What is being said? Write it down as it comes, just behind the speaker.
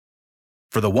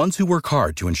For the ones who work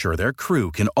hard to ensure their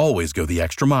crew can always go the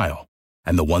extra mile,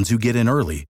 and the ones who get in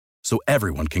early so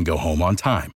everyone can go home on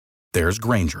time, there's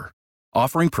Grainger,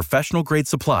 offering professional-grade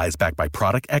supplies backed by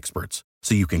product experts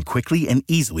so you can quickly and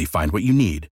easily find what you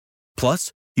need.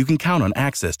 Plus, you can count on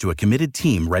access to a committed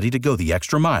team ready to go the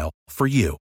extra mile for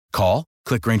you. Call,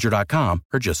 click Grainger.com,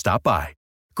 or just stop by.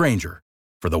 Grainger,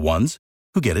 for the ones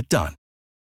who get it done.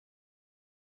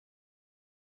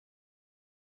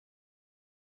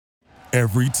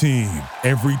 Every team,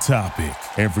 every topic,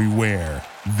 everywhere.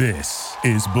 This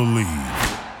is Believe.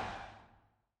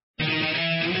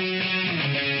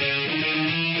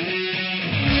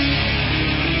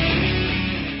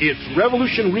 It's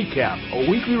Revolution Recap, a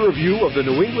weekly review of the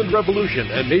New England Revolution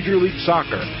and Major League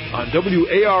Soccer on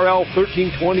WARL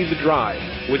 1320 The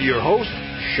Drive with your host,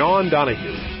 Sean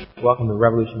Donahue. Welcome to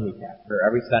Revolution Recap. For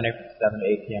every Sunday from 7 to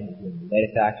 8 p.m. we're doing the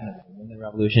latest action of the New England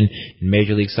Revolution and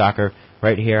Major League Soccer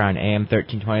right here on AM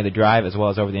 1320 The Drive, as well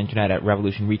as over the internet at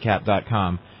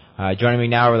revolutionrecap.com. Joining me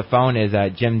now over the phone is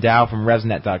Jim Dow from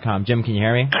RevsNet.com. Jim, can you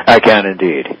hear me? I can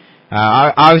indeed.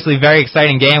 Obviously, very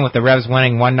exciting game with the Revs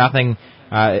winning 1-0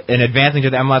 and advancing to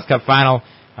the MLS Cup final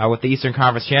with the Eastern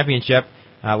Conference Championship.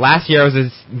 Last year it was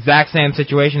the exact same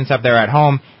situation, except they were at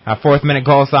home. A fourth-minute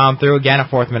goal saw them through. Again, a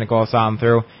fourth-minute goal saw them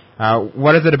through.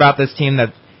 What is it about this team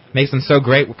that makes them so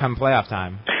great come playoff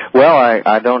time? Well,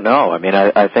 I don't know. I mean,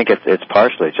 I think it's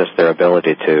partially just their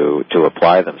ability to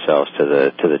apply themselves to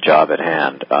the job at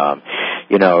hand.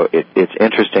 It's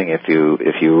interesting if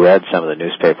you read some of the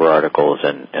newspaper articles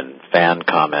and fan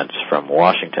comments from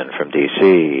Washington, from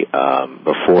D.C.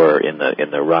 Before in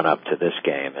the run up to this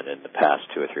game and in the past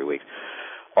 2 or 3 weeks,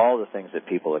 all the things that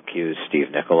people accuse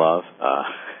Steve Nicol of.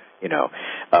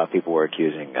 People were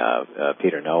accusing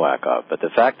Peter Nowak of, but the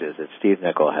fact is that Steve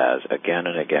Nicol has again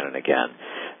and again and again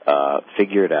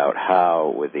figured out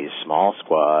how, with these small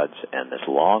squads and this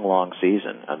long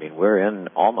season. I mean, we're in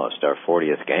almost our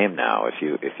 40th game now, if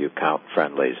you count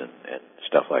friendlies and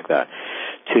stuff like that,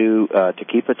 to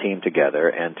keep a team together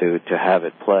and to have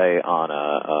it play on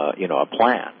a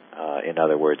plan. In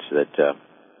other words, that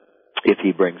if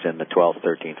he brings in the 12th,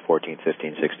 13th, 14th,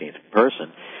 15th, 16th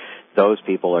person, those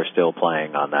people are still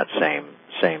playing on that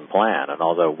same plan. And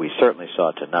although we certainly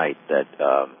saw tonight that,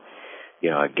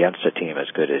 against a team as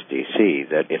good as DC,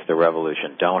 that if the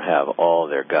Revolution don't have all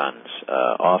their guns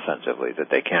offensively, that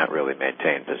they can't really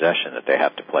maintain possession, that they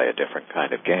have to play a different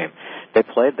kind of game, they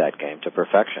played that game to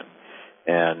perfection.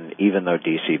 And even though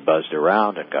DC buzzed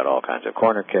around and got all kinds of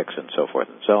corner kicks and so forth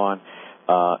and so on,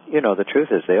 the truth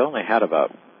is they only had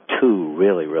about 2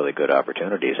 really, really good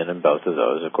opportunities, and in both of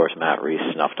those, of course, Matt Reese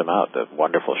snuffed them out. The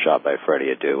wonderful shot by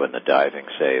Freddie Adu and the diving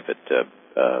save in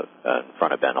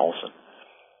front of Ben Olsen.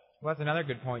 Well, that's another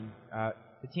good point.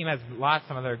 The team has lost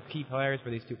some of their key players for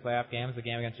these 2 playoff games. The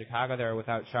game against Chicago, they were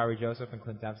without Shari Joseph and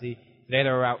Clint Dempsey. Today, they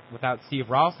were without Steve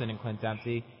Ralston and Clint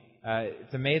Dempsey.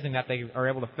 It's amazing that they are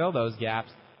able to fill those gaps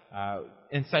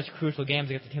in such crucial games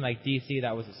against a team like DC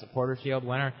that was a Supporter Shield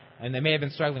winner. And they may have been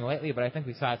struggling lately, but I think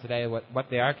we saw today what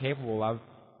they are capable of.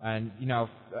 And,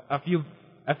 a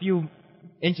few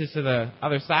inches to the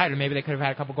other side, and maybe they could have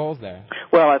had a couple goals there.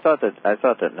 Well, I thought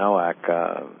that Nowak,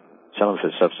 some of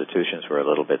his substitutions were a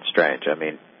little bit strange. I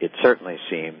mean, it certainly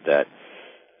seemed that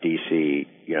DC,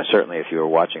 certainly if you were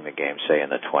watching the game, say in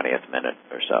the 20th minute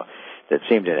or so, it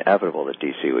seemed inevitable that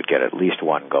DC would get at least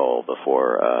 1 goal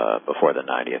before the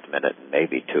 90th minute,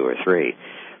 maybe 2 or 3.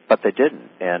 But they didn't,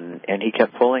 and he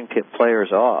kept pulling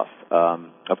players off.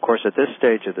 Of course, at this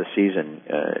stage of the season,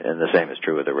 and the same is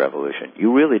true with the Revolution,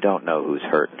 you really don't know who's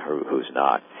hurt and who's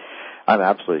not. I'm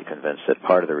absolutely convinced that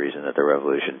part of the reason that the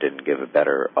Revolution didn't give a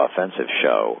better offensive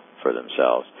show for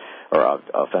themselves, or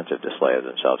offensive display of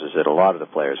themselves, is that a lot of the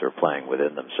players were playing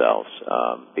within themselves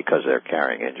because they're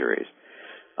carrying injuries.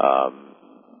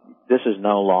 This is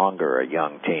no longer a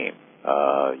young team.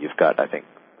 You've got, I think,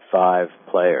 5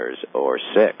 players, or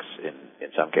 6 in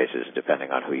some cases,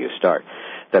 depending on who you start,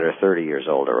 that are 30 years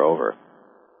old or over.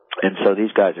 And so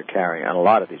these guys are carrying, and a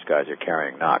lot of these guys are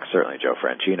carrying knocks. Certainly Joe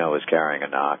Franchino is carrying a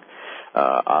knock.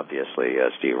 Obviously,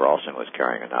 Steve Ralston was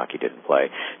carrying a knock. He didn't play.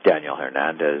 Daniel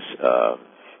Hernandez,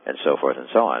 and so forth and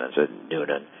so on. And so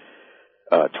Noonan,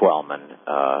 Twellman.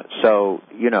 So,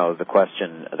 the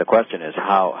question is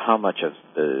how much of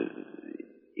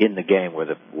in the game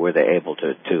were they able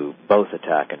to both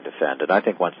attack and defend? And I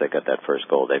think once they got that first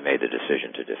goal, they made the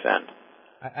decision to defend.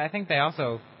 I think they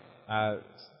also,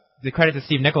 the credit to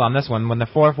Steve Nicol on this one, when the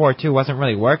 4-4-2 wasn't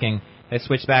really working, they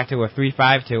switched back to a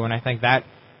 3-5-2, and I think that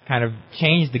kind of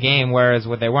changed the game, whereas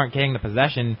when they weren't getting the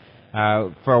possession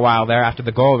for a while there, after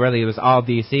the goal, really, it was all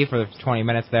DC for the 20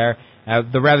 minutes there.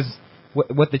 The Revs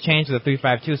with the change to the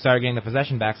 3-5-2, started getting the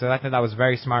possession back. So I thought that was a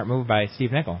very smart move by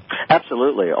Steve Nicol.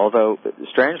 Absolutely. Although,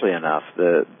 strangely enough,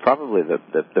 probably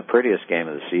the prettiest game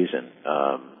of the season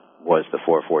was the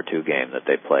 4-4-2 game that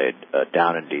they played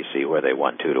down in D.C., where they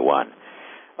won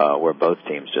 2-1, where both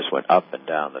teams just went up and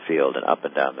down the field and up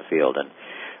and down the field. And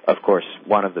of course,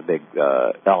 one of the big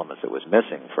elements that was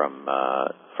missing from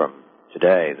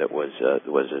today that was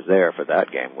there for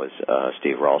that game was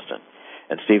Steve Ralston.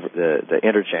 And the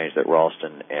interchange that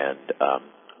Ralston and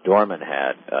Dorman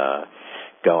had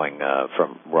going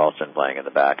from Ralston playing in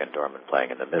the back and Dorman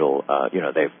playing in the middle,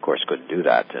 they of course couldn't do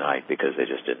that tonight because they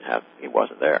just he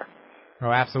wasn't there.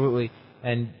 Oh, absolutely.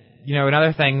 And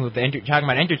another thing with talking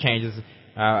about interchanges,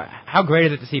 how great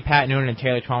is it to see Pat Noonan and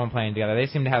Taylor Twellman playing together? They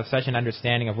seem to have such an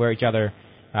understanding of where each other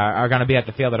are going to be at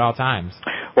the field at all times.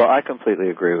 Well, I completely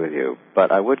agree with you,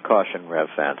 but I would caution Rev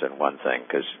fans in one thing,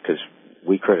 because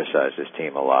we criticize this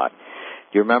team a lot.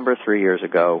 Do you remember 3 years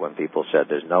ago when people said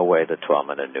there's no way that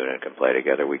Twellman and Noonan can play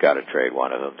together? We got to trade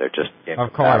one of them. They're just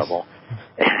incompatible.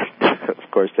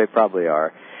 Of course, they probably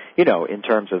are. In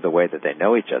terms of the way that they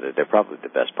know each other, they're probably the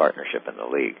best partnership in the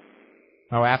league.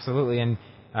 Oh, absolutely. And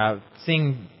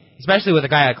seeing, especially with a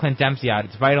guy like Clint Dempsey out,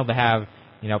 it's vital to have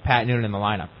Pat Noonan in the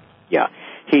lineup. Yeah,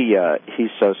 he's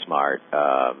so smart.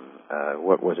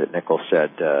 What was it Nicol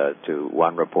said to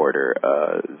one reporter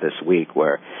this week,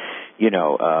 where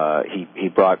he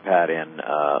brought Pat in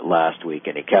last week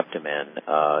and he kept him in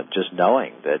just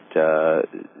knowing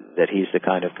that he's the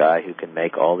kind of guy who can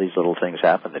make all these little things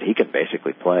happen, that he can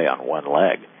basically play on one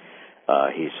leg.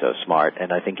 He's so smart,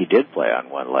 and I think he did play on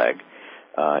one leg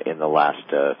in the last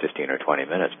 15 or 20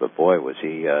 minutes, but boy, was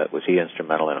he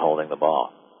instrumental in holding the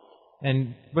ball.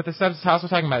 And with the subs, also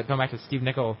talking about, going back to Steve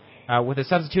Nicol, with the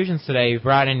substitutions today, he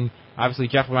brought in, obviously,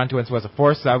 Jeff Laurentowicz was a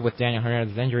fourth sub with Daniel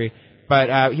Hernandez's injury,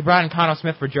 but he brought in Connell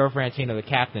Smith for Joe Franchino, the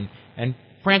captain. And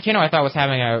Franchino, I thought, was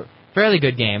having a fairly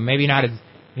good game. Maybe not as,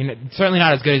 certainly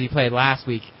not as good as he played last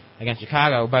week against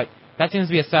Chicago, but that seems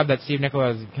to be a sub that Steve Nicol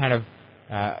has kind of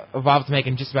evolved to make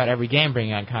in just about every game,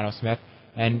 bringing on Connell Smith.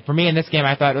 And for me in this game,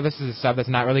 I thought, this is a sub that's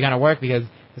not really going to work because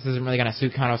this isn't really going to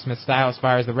suit Connell Smith's style as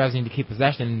far as the Revs need to keep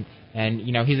possession. And,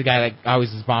 he's a guy that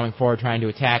always is bombing forward, trying to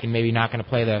attack, and maybe not going to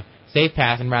play the safe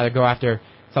pass and rather go after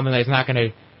something that's not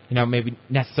going to, maybe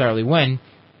necessarily win.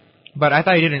 But I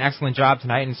thought he did an excellent job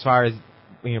tonight as far as,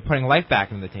 putting life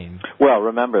back into the team. Well,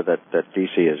 remember that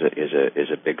DC is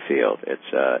a big field.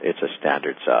 It's a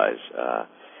standard size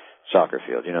soccer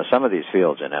field. Some of these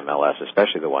fields in MLS,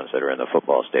 especially the ones that are in the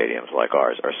football stadiums like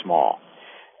ours, are small.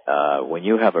 When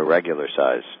you have a regular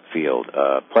size field,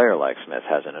 a player like Smith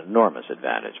has an enormous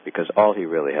advantage because all he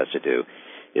really has to do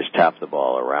is tap the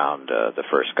ball around the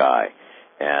first guy,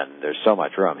 and there's so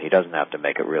much room. He doesn't have to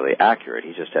make it really accurate.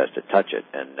 He just has to touch it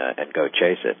and go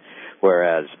chase it.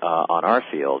 Whereas on our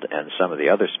field and some of the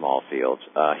other small fields,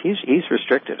 he's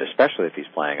restricted, especially if he's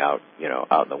playing out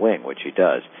in the wing, which he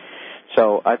does.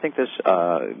 So I think this,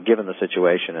 given the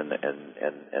situation and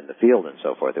the field and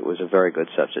so forth, it was a very good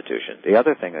substitution. The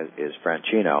other thing is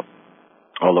Franchino,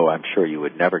 although I'm sure you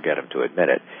would never get him to admit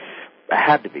it,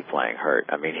 had to be playing hurt.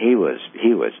 I mean, he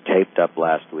was taped up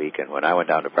last week, and when I went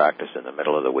down to practice in the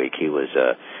middle of the week, he was,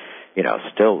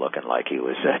 still looking like he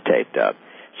was taped up.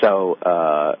 So,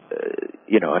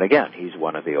 and again, he's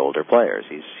one of the older players.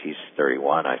 He's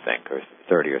 31, I think, or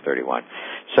 30 or 31.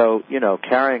 So,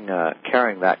 carrying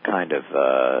that kind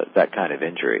of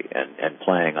injury and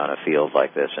playing on a field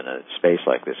like this in a space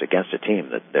like this against a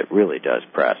team that really does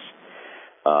press,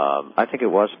 I think it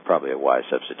was probably a wise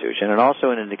substitution, and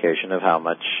also an indication of how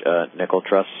much Nicol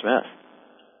trusts Smith.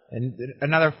 And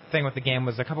another thing with the game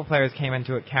was a couple players came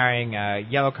into it carrying a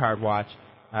yellow card watch.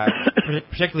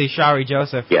 Particularly Shari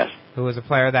Joseph, yes, who was a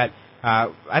player that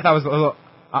I thought was a little,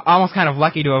 almost kind of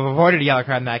lucky to have avoided a yellow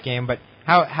card in that game. But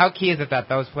how key is it that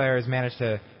those players managed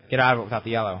to get out of it without the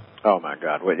yellow? Oh my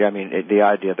God! I mean, the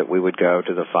idea that we would go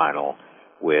to the final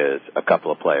with a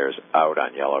couple of players out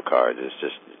on yellow cards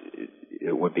is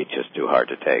it would be just too hard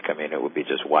to take. I mean, it would be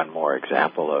just one more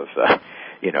example of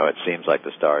it seems like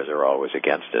the Stars are always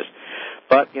against us,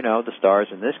 but the Stars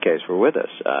in this case were with us.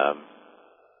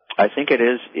 I think it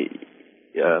is,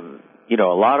 a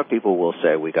lot of people will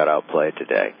say we got outplayed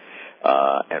today,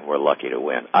 and we're lucky to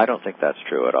win. I don't think that's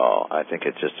true at all. I think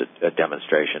it's just a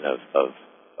demonstration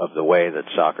of the way that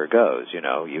soccer goes.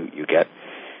 You get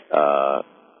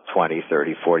 20,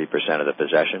 30, 40% of the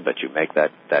possession, but you make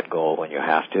that goal when you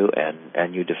have to,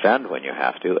 and you defend when you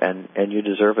have to, and you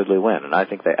deservedly win. And I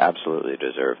think they absolutely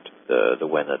deserved the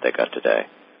win that they got today.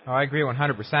 Oh, I agree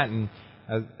 100%. And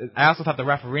I also thought the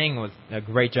refereeing was a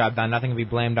great job done. Nothing can be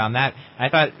blamed on that. I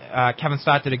thought Kevin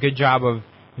Stott did a good job of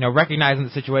recognizing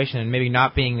the situation and maybe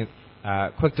not being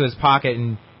quick to his pocket,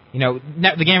 and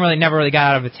the game never really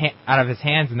got out of his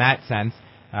hands in that sense.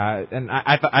 And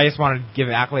I just wanted to give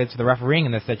accolades to the refereeing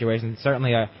in this situation.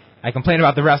 Certainly, I complained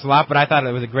about the refs a lot, but I thought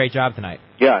it was a great job tonight.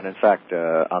 Yeah, and in fact,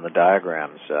 on the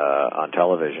diagrams on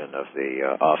television of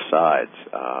the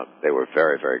offsides, they were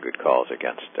very, very good calls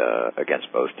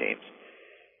against both teams.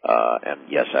 And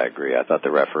yes, I agree. I thought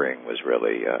the refereeing was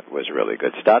really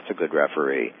good. Stott's a good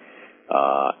referee,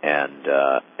 and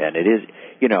it is.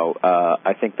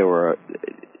 I think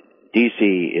DC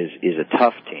is a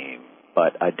tough team,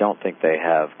 but I don't think they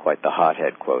have quite the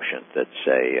hothead quotient that,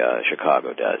 say,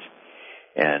 Chicago does.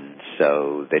 And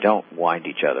so they don't wind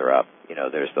each other up.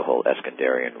 There's the whole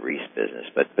Eskandarian-Reese business.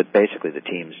 But basically the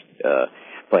teams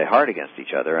play hard against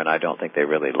each other, and I don't think they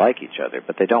really like each other,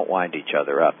 but they don't wind each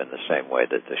other up in the same way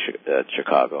that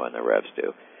Chicago and the Revs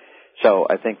do. So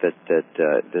I think that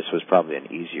this was probably an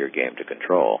easier game to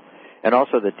control. And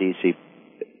also that DC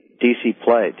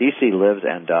lives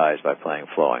and dies by playing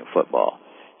flowing football.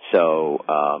 So,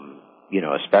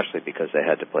 especially because they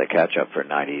had to play catch-up for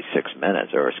 86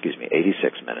 minutes,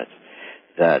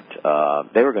 that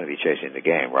they were going to be chasing the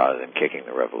game rather than kicking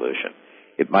the Revolution.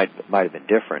 It might have been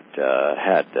different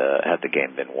had the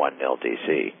game been 1-0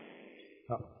 DC.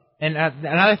 And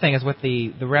another thing is with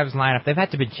the Revs lineup, they've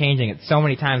had to be changing it so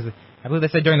many times. I believe they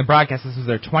said during the broadcast this was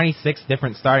their 26th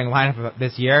different starting lineup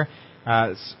this year.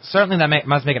 Certainly that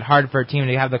must make it hard for a team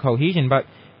to have the cohesion, but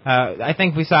I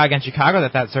think we saw against Chicago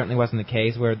that certainly wasn't the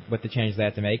case with the changes they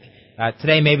had to make.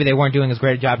 Today maybe they weren't doing as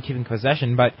great a job keeping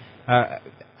possession, but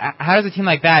how does a team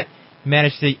like that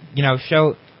manage to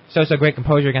show so great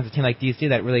composure against a team like DC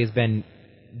that really has been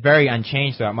very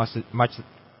unchanged throughout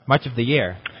much of the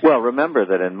year? Well, remember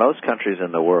that in most countries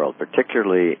in the world,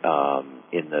 particularly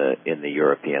in the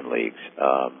European leagues,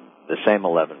 the same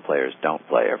 11 players don't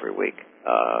play every week.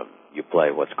 You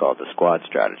play what's called the squad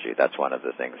strategy. That's one of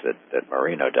the things that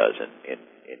Marino does in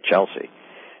Chelsea.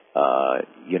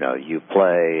 You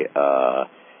play,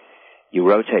 you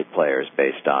rotate players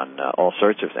based on all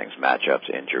sorts of things, matchups,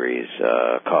 injuries,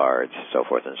 cards, so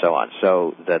forth and so on,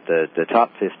 so that the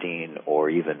top 15 or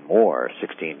even more,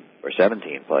 16 or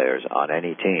 17 players on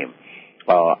any team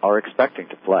are expecting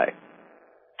to play.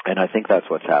 And I think that's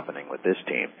what's happening with this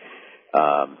team.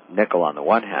 Nickel, on the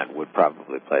one hand, would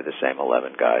probably play the same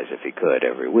 11 guys if he could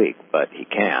every week, but he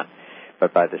can't.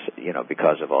 But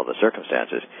because of all the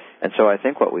circumstances, and so I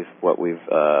think what we've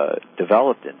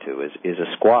developed into is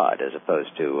a squad as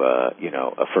opposed to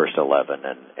a first 11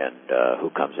 and who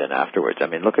comes in afterwards. I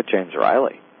mean, look at James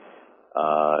Riley.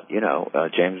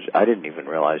 James. I didn't even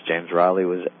realize James Riley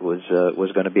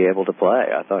was going to be able to play.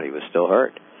 I thought he was still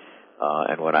hurt.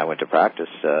 And when I went to practice,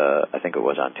 I think it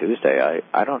was on Tuesday.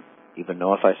 I don't even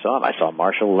know if I saw him. I saw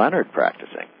Marshall Leonard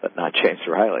practicing, but not James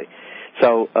Riley.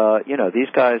 So, these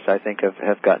guys, I think,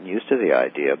 have gotten used to the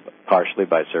idea, partially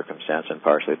by circumstance and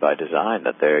partially by design,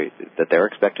 that they're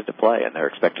expected to play, and they're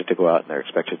expected to go out and they're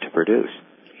expected to produce.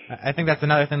 I think that's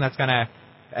another thing that's going to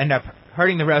end up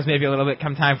hurting the Revs maybe a little bit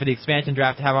come time for the expansion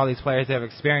draft, to have all these players that have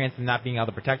experience and not being able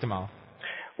to protect them all.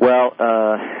 Well,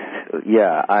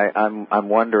 yeah, I'm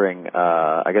wondering,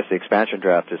 I guess the expansion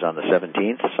draft is on the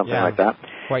 17th, something like that.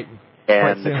 Quite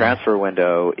and soon. The transfer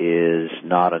window is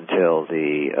not until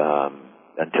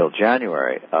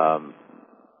January.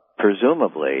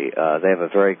 Presumably, they have a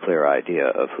very clear idea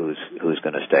of who's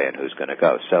going to stay and who's going to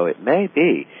go. So it may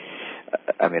be,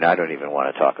 I mean, I don't even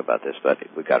want to talk about this, but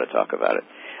we've got to talk about it.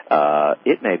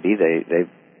 It may be they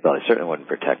certainly wouldn't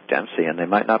protect Dempsey, and they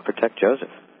might not protect Joseph.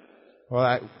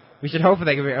 Well, we should hope that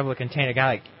they can be able to contain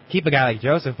keep a guy like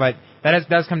Joseph, but that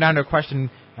does come down to a question,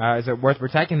 is it worth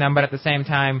protecting them? But at the same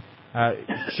time,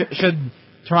 should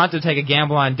Toronto take a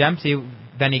gamble on Dempsey,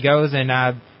 then he goes and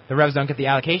the Revs don't get the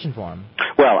allocation for him?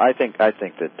 Well, I think that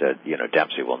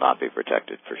Dempsey will not be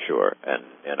protected for sure,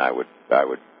 and I would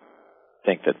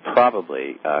think that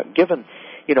probably given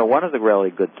one of the really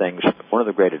good things, one of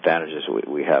the great advantages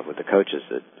we have with the coaches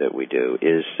that we do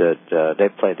is that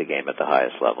they've played the game at the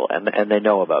highest level, and they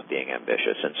know about being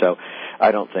ambitious. And so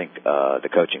I don't think the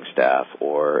coaching staff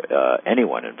or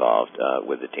anyone involved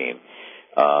with the team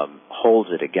holds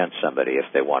it against somebody if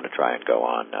they want to try and go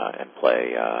on and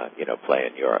play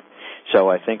in Europe. So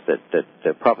I think that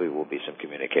there probably will be some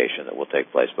communication that will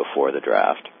take place before the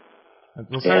draft, and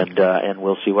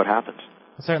we'll see what happens.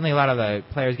 Certainly a lot of the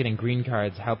players getting green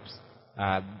cards helps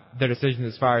their decision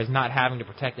as far as not having to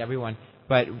protect everyone.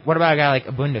 But what about a guy like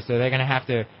Abundis? Are they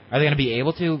going to be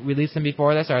able to release him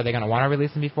before this, or are they going to want to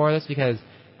release him before this? Because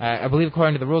I believe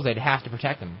according to the rules they'd have to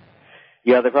protect him.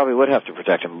 Yeah, they probably would have to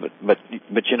protect him, but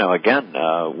again,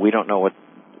 we don't know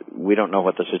we don't know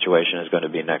what the situation is going to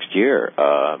be next year.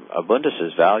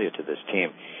 Abundis' value to this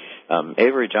team.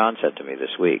 Avery John said to me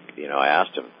this week, I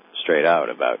asked him straight out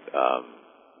about,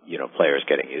 players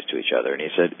getting used to each other, and he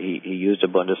said he used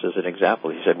Abundis as an example.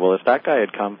 He said, well, if that guy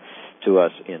had come to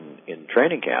us in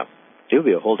training camp, it would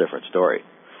be a whole different story,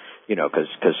 because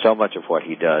so much of what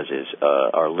he does is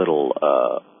are little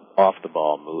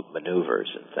off-the-ball maneuvers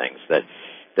and things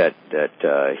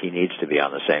that he needs to be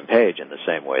on the same page in the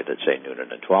same way that, say,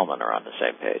 Noonan and Twellman are on the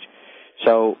same page.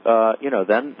 So,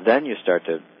 then you start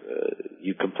to,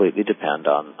 you completely depend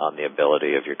on the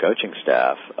ability of your coaching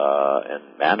staff,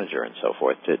 and manager and so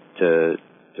forth to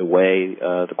weigh,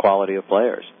 the quality of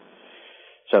players.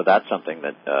 So that's something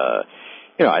that,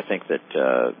 I think that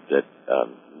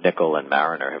Nickel and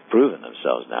Mariner have proven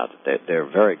themselves now that they're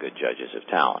very good judges of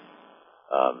talent.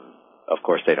 Of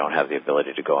course, they don't have the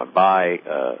ability to go and buy,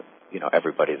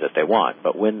 everybody that they want.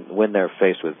 But when they're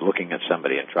faced with looking at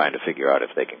somebody and trying to figure out if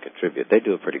they can contribute, they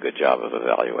do a pretty good job of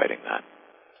evaluating that.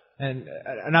 And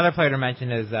another player to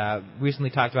mention is recently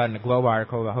talked about in a Globe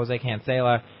article, Jose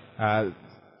Cancela.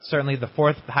 Certainly the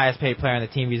fourth highest paid player on the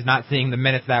team. He's not seeing the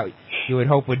minutes that you would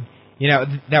hope would,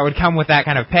 that would come with that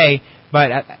kind of pay.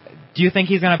 But do you think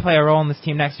he's going to play a role in this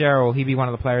team next year, or will he be one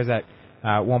of the players that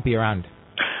won't be around?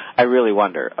 I really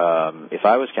wonder. If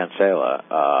I was Cancela,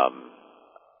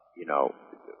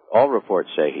 all reports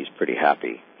say he's pretty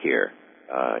happy here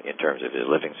in terms of his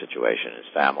living situation,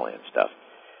 his family and stuff.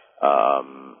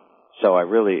 So I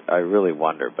really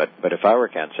wonder. But if I were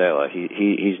Cancela,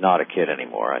 he's not a kid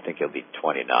anymore. I think he'll be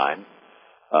 29.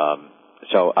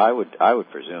 So I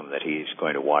would presume that he's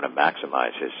going to want to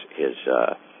maximize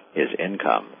his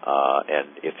income.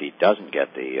 And if he doesn't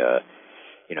get the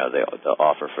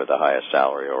offer for the highest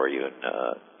salary, or even,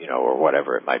 or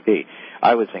whatever it might be,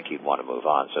 I would think he'd want to move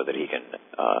on so that he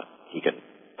can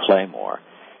play more.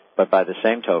 But by the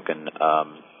same token,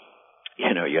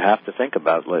 you have to think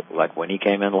about, like when he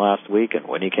came in last week and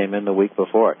when he came in the week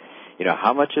before,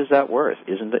 how much is that worth?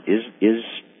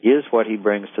 Is what he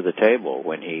brings to the table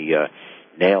when he,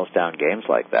 nails down games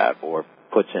like that, or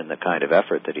puts in the kind of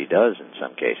effort that he does in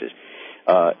some cases,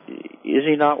 is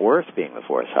he not worth being the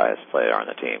fourth highest player on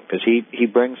the team? Because he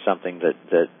brings something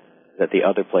that the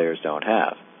other players don't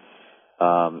have.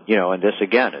 And this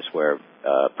again is where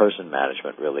person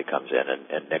management really comes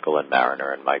in, and Nickel and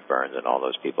Mariner and Mike Burns and all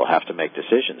those people have to make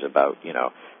decisions about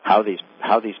how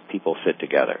these people fit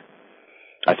together.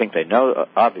 I think they know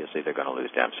obviously they're going to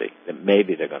lose Dempsey, and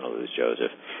maybe they're going to lose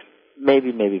Joseph,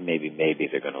 maybe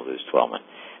they're going to lose Twellman.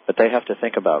 But they have to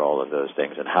think about all of those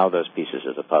things and how those pieces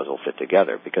of the puzzle fit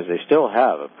together, because they still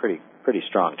have a pretty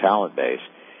strong talent base.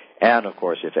 And of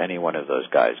course, if any one of those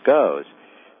guys goes,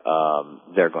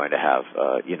 they're going to have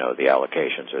the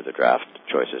allocations or the draft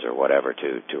choices or whatever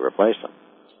to replace them.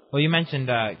 Well, you mentioned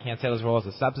Cancela's role as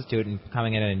a substitute and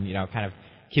coming in and kind of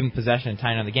keeping possession and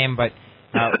tying on the game, but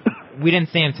we didn't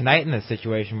see him tonight in this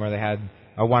situation where they had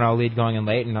a 1-0 lead going in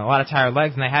late and a lot of tired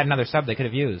legs, and they had another sub they could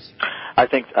have used. I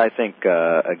think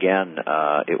again,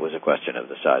 it was a question of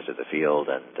the size of the field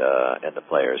and the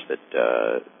players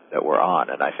that were on.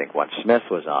 And I think once Smith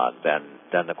was on,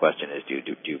 then the question is,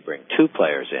 do you bring two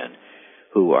players in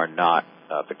who are not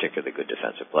particularly good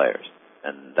defensive players?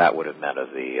 And that would have meant of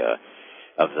the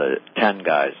 10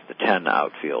 guys, the 10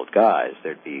 outfield guys,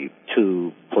 there'd be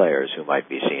two players who might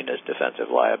be seen as defensive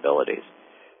liabilities.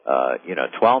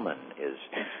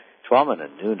 Twellman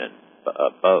and Noonan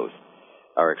both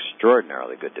are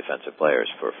extraordinarily good defensive players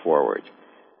for forwards,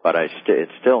 but it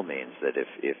still means that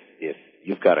if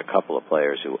you've got a couple of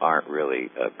players who aren't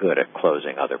really good at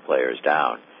closing other players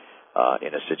down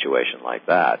in a situation like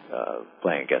that,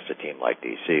 playing against a team like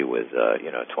DC with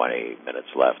 20 minutes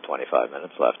left, 25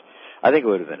 minutes left, I think it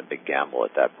would have been a big gamble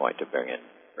at that point to bring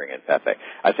in Pepe.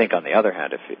 I think on the other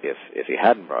hand, if he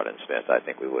hadn't brought in Smith, I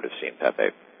think we would have seen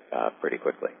Pepe pretty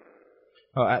quickly.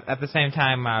 Well, at the same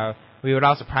time, we were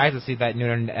all surprised to see that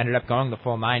Noonan ended up going the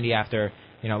full 90 after,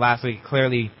 last week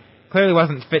clearly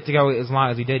wasn't fit to go as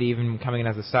long as he did, even coming in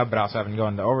as a sub, but also having to go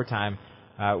into overtime.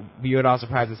 You were all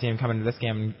surprised to see him come into this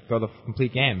game and go the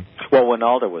complete game. Well,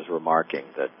 Winalda was remarking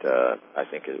that I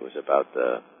think it was about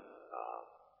the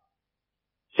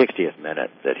 60th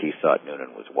minute that he thought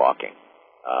Noonan was walking.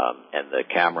 And the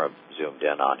camera zoomed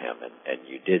in on him, and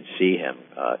you did see him,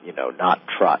 not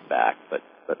trot back, but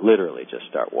literally just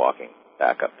start walking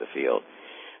back up the field.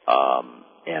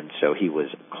 And so he was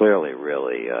clearly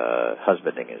really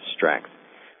husbanding his strength.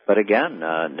 But again,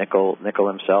 Nickel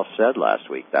himself said last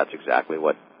week that's exactly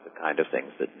what the kind of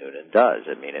things that Noonan does.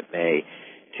 I mean, it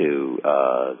to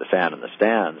the fan in the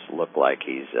stands look like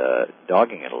he's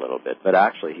dogging it a little bit, but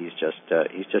actually he's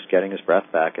just getting his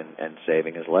breath back and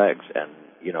saving his legs. And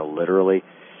literally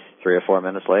 3 or 4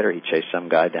 minutes later, he chased some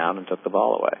guy down and took the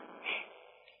ball away.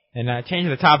 And changing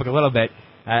the topic a little bit,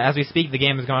 as we speak, the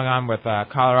game is going on with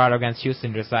Colorado against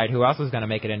Houston to decide who else is going to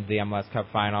make it into the MLS Cup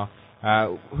final.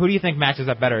 Who do you think matches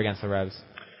up better against the Revs?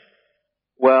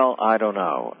 Well, I don't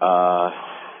know.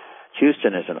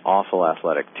 Houston is an awful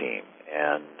athletic team,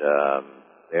 and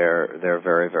they're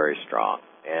very, very strong.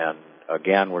 And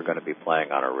again, we're going to be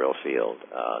playing on a real field,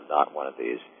 not one of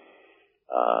these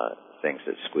things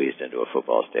that's squeezed into a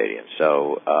football stadium.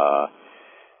 So,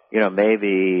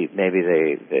 maybe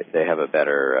they have a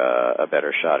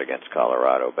better shot against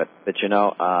Colorado. But they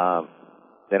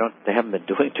haven't been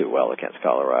doing too well against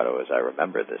Colorado, as I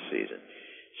remember this season.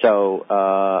 So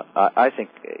I think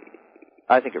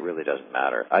it really doesn't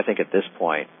matter. I think at this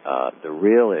point, the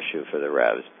real issue for the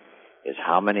Revs is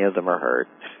how many of them are hurt,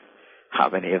 how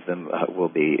many of them will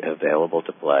be available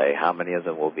to play, how many of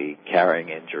them will be carrying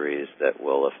injuries that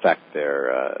will affect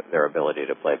their ability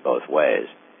to play both ways,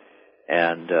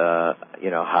 and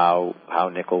how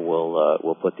Nickel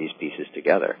will put these pieces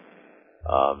together.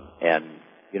 And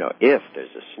if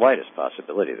there's the slightest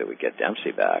possibility that we get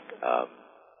Dempsey back,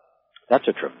 that's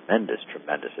a tremendous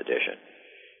addition.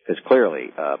 Because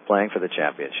clearly, playing for the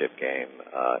championship game,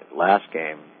 last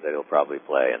game that he'll probably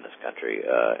play in this country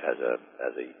as a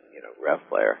Rev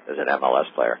player, as an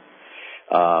MLS player,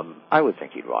 I would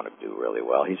think he'd want to do really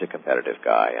well. He's a competitive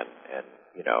guy, and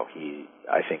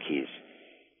I think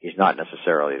he's not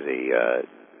necessarily the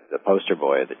poster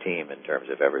boy of the team in terms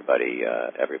of everybody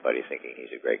thinking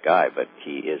he's a great guy, but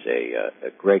he is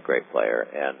a great player,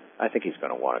 and I think he's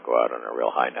going to want to go out on a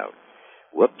real high note.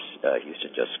 Whoops,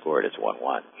 Houston just scored. It's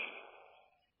 1-1.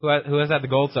 Who has had the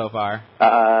goal so far?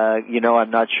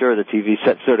 I'm not sure. The TV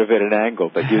set sort of at an angle,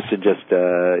 but Houston just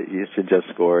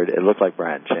scored. It looked like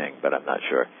Brian Ching, but I'm not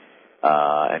sure.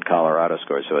 And Colorado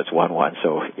scored, so it's 1-1.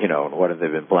 So, what have they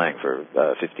been playing for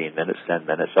 15 minutes, 10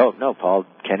 minutes? Oh, no,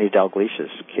 Kenny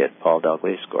Dalglish's kid, Paul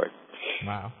Dalglish scored.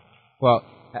 Wow. Well,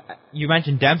 you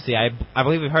mentioned Dempsey. I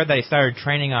believe we've heard that he started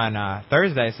training on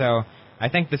Thursday, so I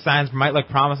think the signs might look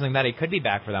promising that he could be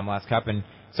back for the MLS Cup, and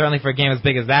certainly for a game as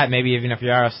big as that, maybe even if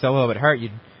you are still a little bit hurt,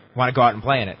 you'd want to go out and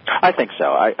play in it. I think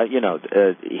so.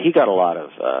 He got a lot of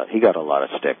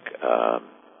stick,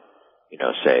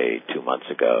 say 2 months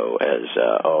ago as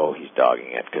he's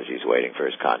dogging it because he's waiting for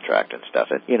his contract and stuff.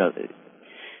 And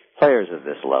players of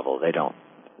this level,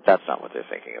 that's not what they're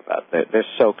thinking about. They're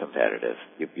so competitive.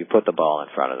 You put the ball in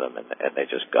front of them and they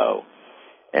just go.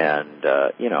 And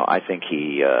I think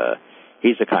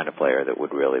he's the kind of player that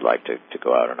would really like to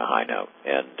go out on a high note.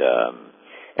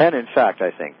 And in fact,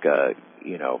 I think,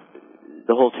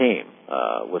 the whole team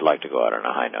would like to go out on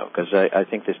a high note because I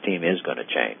think this team is going to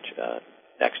change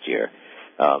next year,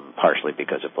 partially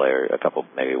because of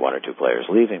maybe 1 or 2 players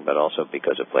leaving, but also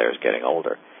because of players getting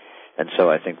older. And so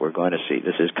I think we're going to see,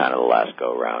 this is kind of the last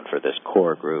go-round for this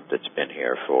core group that's been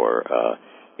here for,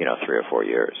 3 or 4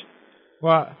 years.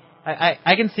 Well, I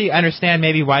understand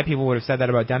maybe why people would have said that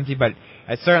about Dempsey, but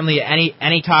certainly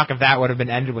any talk of that would have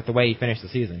been ended with the way he finished the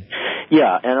season.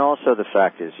 Yeah, and also the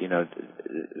fact is,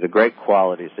 the great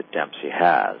qualities that Dempsey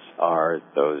has are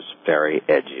those very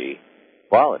edgy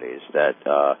qualities that,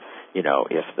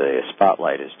 if the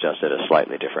spotlight is just at a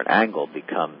slightly different angle,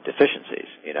 become deficiencies,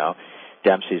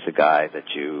 Dempsey's the guy that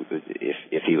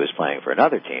if he was playing for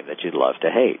another team, that you'd love to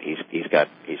hate. He's got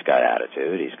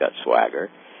attitude, he's got swagger,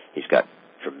 he's got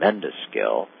tremendous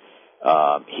skill.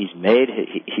 He's made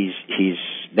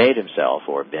himself,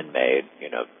 or been made,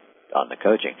 on the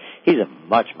coaching. He's a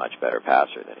much better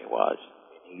passer than he was.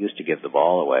 He used to give the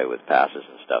ball away with passes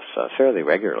and stuff fairly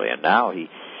regularly, and now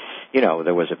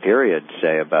there was a period,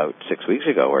 say about 6 weeks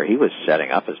ago, where he was setting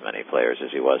up as many players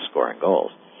as he was scoring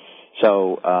goals.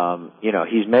 So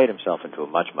he's made himself into a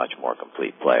much more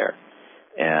complete player,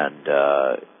 and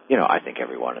I think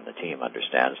everyone in the team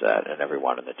understands that, and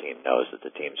everyone in the team knows that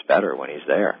the team's better when he's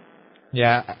there.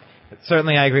 Yeah,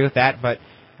 certainly I agree with that, but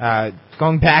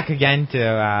going back again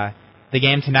to the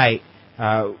game tonight,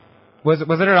 was it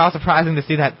at all surprising to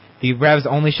see that the Revs'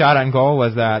 only shot on goal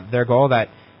was their goal? That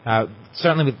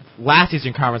certainly with last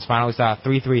Eastern Conference final, we saw a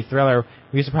 3-3 thriller.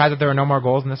 Were you surprised that there were no more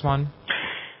goals in this one?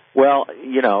 Well,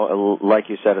 like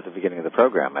you said at the beginning of the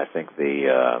program, I think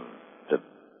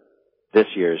this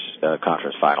year's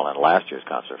conference final and last year's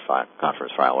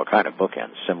conference final were kind of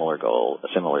bookends, similar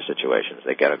situations.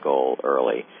 They get a goal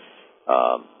early.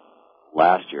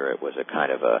 Last year it was a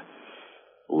kind of a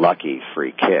lucky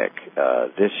free kick.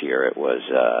 This year it was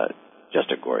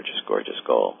just a gorgeous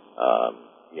goal.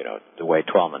 the way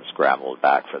Twellman scrambled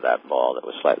back for that ball that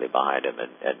was slightly behind him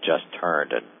and just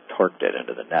turned and torqued it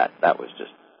into the net, that was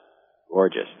just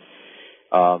gorgeous.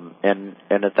 And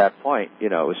at that point,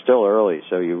 it was still early,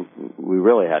 so we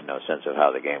really had no sense of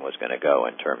how the game was going to go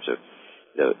in terms of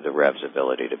the Revs'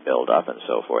 ability to build up and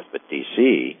so forth. But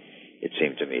DC, it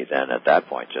seemed to me then at that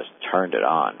point, just turned it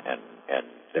on, and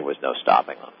there was no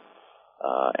stopping them.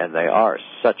 And they are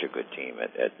such a good team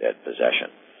at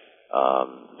possession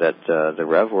that the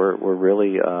Rev were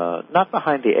really not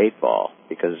behind the eight ball,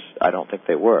 because I don't think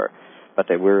they were, but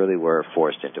they really were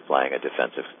forced into playing a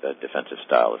defensive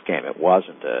style of game. It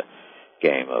wasn't a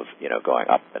game of going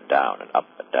up and down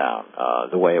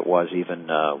the way it was even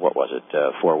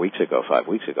 5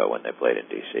 weeks ago when they played in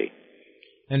DC.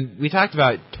 And we talked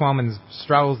about Twellman's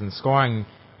struggles in scoring,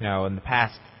 in the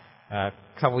past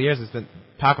couple of years. There's been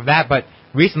talk of that, but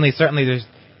recently certainly there's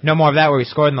no more of that, where he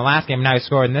scored in the last game, now he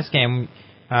scored in this game.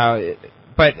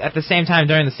 But at the same time,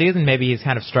 during the season, maybe he's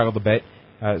kind of struggled a bit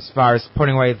as far as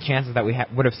putting away the chances that we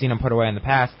would have seen him put away in the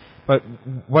past. But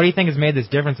what do you think has made this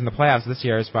difference in the playoffs this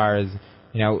year as far as,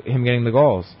 him getting the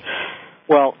goals?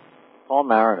 Well, Paul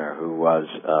Mariner, who was,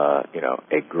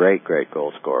 a great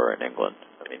goal scorer in England.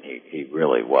 I mean, he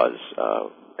really was.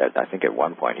 I think at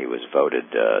one point he was voted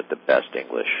the best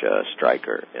English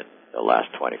striker in the last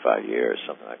 25 years,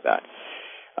 something like that.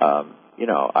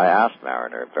 I asked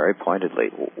Mariner very pointedly,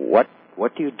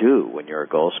 what do you do when you're a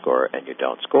goal scorer and you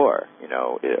don't score?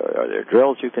 Are there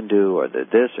drills you can do, or there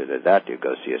this or there that? Do you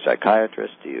go see a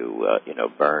psychiatrist? Do you,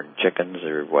 burn chickens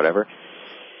or whatever?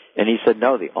 And he said,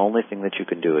 no, the only thing that you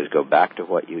can do is go back to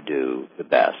what you do the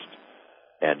best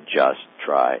and just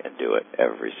try and do it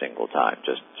every single time.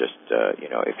 Just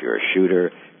if you're a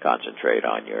shooter, concentrate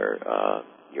on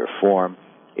your form.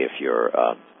 If you're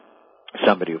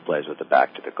somebody who plays with the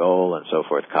back to the goal and so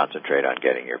forth, concentrate on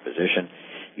getting your position.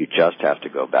 You just have to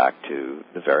go back to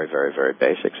the very, very, very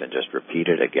basics and just repeat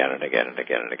it again and again and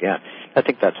again and again. I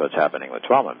think that's what's happening with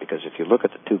Twellman, because if you look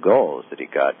at the two goals that he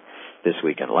got this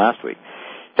week and last week,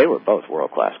 they were both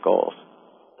world-class goals.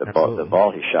 The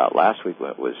ball he shot last week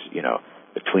was,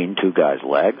 between two guys'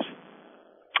 legs,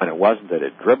 and it wasn't that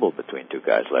it dribbled between two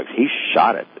guys' legs. He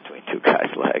shot it between two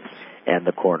guys' legs and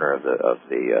the corner of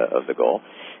the goal.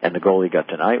 And the goal he got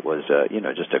tonight was,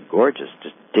 just a gorgeous,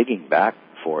 just digging back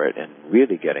for it and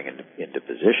really getting into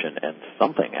position and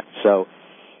thumping it. So,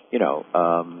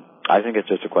 I think it's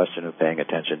just a question of paying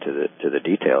attention to the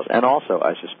details. And also,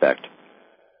 I suspect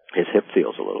his hip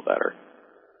feels a little better.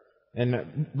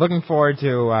 And looking forward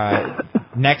to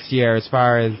next year, as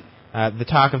far as the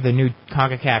talk of the new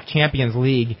CONCACAF Champions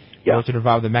League, which would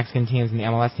involve the Mexican teams and the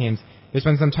MLS teams. There's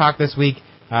been some talk this week.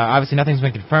 Obviously, nothing's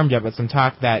been confirmed yet, but some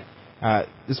talk that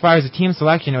as far as the team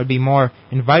selection, it would be more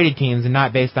invited teams and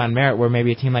not based on merit, where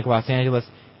maybe a team like Los Angeles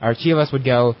or Chivas would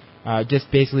go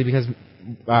just basically because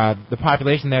the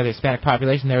population there, the Hispanic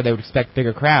population there, they would expect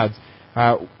bigger crowds.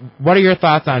 What are your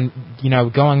thoughts on,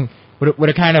 going, would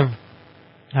it kind of,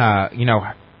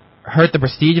 hurt the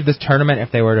prestige of this tournament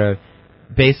if they were to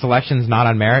base selections not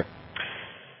on merit?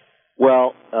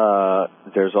 Well,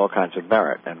 there's all kinds of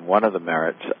merit, and one of the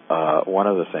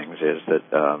things is that,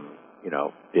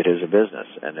 it is a business,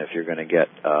 and if you're going to get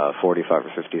 45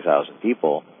 or 50,000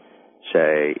 people,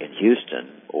 say, in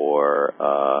Houston or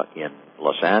in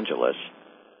Los Angeles,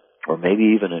 or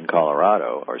maybe even in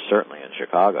Colorado, or certainly in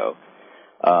Chicago,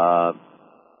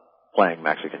 playing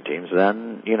Mexican teams,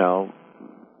 then,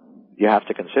 you have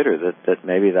to consider that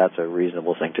maybe that's a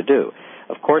reasonable thing to do.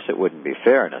 Of course, it wouldn't be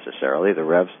fair necessarily. The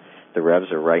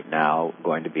Revs are right now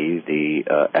going to be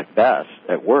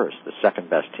at worst, the second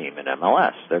best team in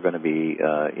MLS. They're going to be,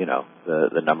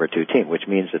 the number 2 team, which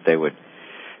means that they would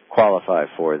qualify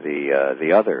for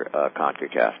the other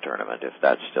CONCACAF tournament if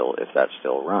that's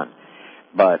still run.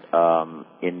 But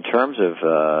in terms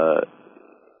of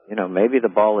maybe the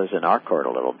ball is in our court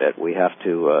a little bit. We have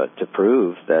to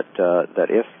prove that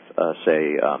if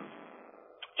say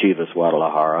Chivas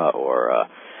Guadalajara or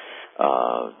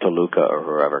Toluca or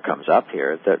whoever comes up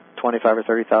here, that 25 or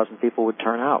 30,000 people would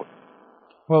turn out.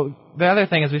 Well, the other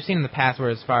thing is we've seen in the past where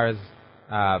as far as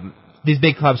these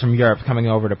big clubs from Europe coming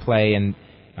over to play in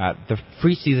the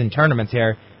preseason tournaments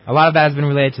here, a lot of that has been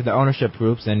related to the ownership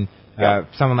groups and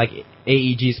someone like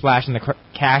AEG splashing the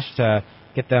cash to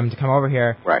get them to come over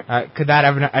here. Right. Could that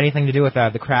have anything to do with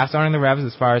the Crafts owning the Revs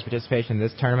as far as participation in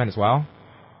this tournament as well?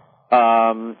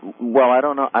 Well, I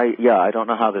don't know. I don't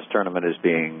know how this tournament is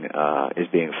being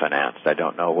financed. I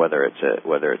don't know whether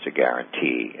it's a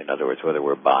guarantee. In other words, whether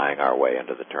we're buying our way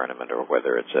into the tournament or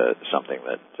whether it's something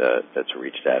that's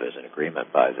reached out as an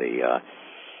agreement by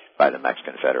the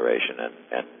Mexican Federation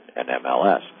and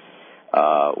MLS.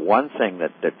 one thing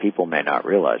that people may not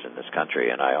realize in this country,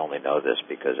 and I only know this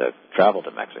because I've traveled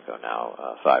to Mexico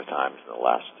now 5 times in the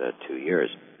last 2 years,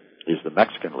 is the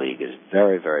Mexican League is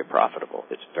very, very profitable.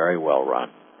 It's very well run.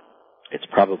 It's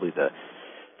probably the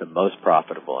most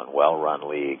profitable and well-run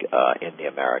league in the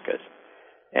Americas.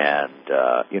 And,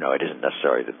 it isn't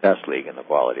necessarily the best league in the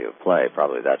quality of play.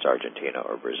 Probably that's Argentina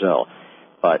or Brazil.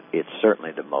 But it's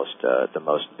certainly the most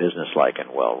businesslike and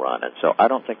well-run. And so I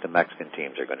don't think the Mexican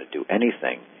teams are going to do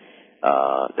anything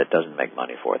that doesn't make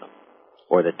money for them,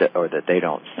 or that they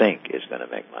don't think is going to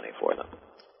make money for them.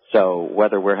 So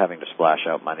whether we're having to splash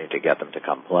out money to get them to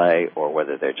come play, or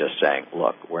whether they're just saying,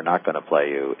 look, we're not going to play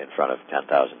you in front of 10,000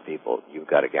 people, you've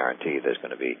got to guarantee there's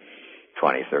going to be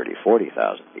 20, 30,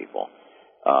 40,000 people.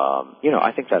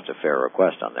 I think that's a fair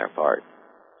request on their part.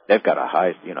 They've got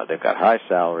they've got high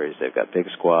salaries, they've got big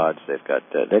squads, they've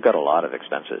got a lot of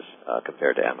expenses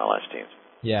compared to MLS teams.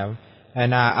 Yeah,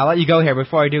 and I'll let you go here.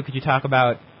 Before I do, could you talk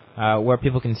about where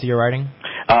people can see your writing?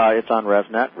 It's on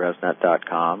RevNet,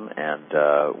 RevNet.com,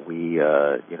 and we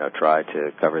try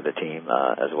to cover the team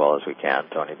as well as we can.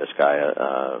 Tony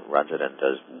Vizcaya runs it and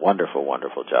does wonderful,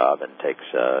 wonderful job, and takes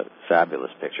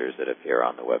fabulous pictures that appear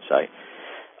on the website.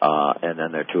 And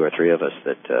then there are 2 or 3 of us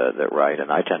that write,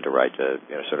 and I tend to write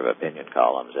sort of opinion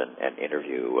columns and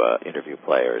interview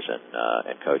players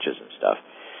and coaches and stuff.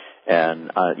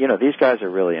 And these guys are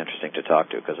really interesting to talk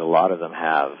to, because a lot of them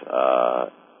have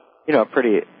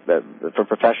for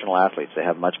professional athletes, they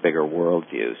have much bigger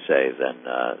worldviews, say, than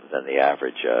the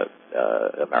average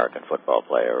American football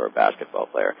player or basketball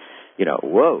player.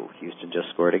 Whoa, Houston just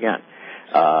scored again.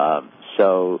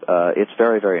 So it's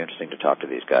very, very interesting to talk to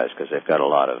these guys, because they've got a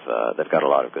lot of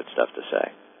good stuff to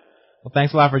say. Well,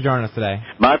 thanks a lot for joining us today.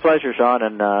 My pleasure, Sean,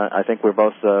 and I think we're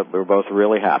both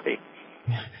really happy.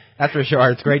 That's for sure.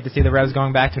 It's great to see the Revs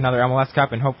going back to another MLS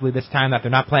Cup, and hopefully this time that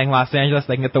they're not playing Los Angeles,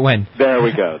 they can get the win. There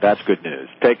we go. That's good news.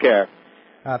 Take care.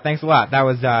 Thanks a lot. That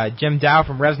was Jim Dow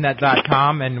from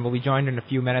RevsNet.com, and we'll be joined in a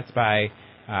few minutes by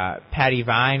Patty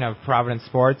Vine of Providence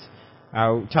Sports,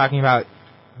 talking about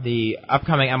the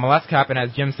upcoming MLS Cup. And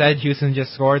as Jim said, Houston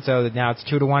just scored, so now it's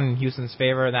 2-1 in Houston's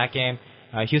favor in that game.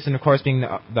 Houston, of course, being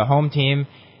the home team.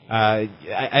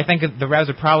 I think the Revs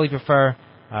would probably prefer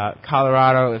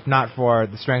Colorado, if not for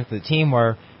the strength of the team,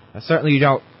 where certainly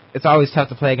it's always tough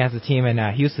to play against a team in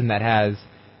Houston that has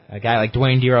a guy like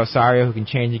Dwayne DeRosario who can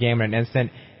change the game in an instant,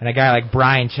 and a guy like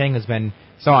Brian Ching who's been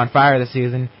so on fire this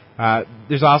season.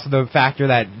 There's also the factor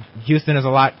that Houston is a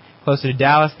lot closer to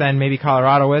Dallas than maybe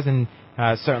Colorado is, and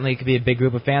certainly it could be a big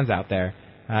group of fans out there.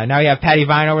 Now you have Patty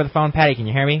Vine over the phone. Patty, can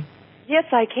you hear me? Yes,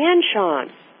 I can, Sean.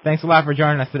 Thanks a lot for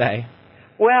joining us today.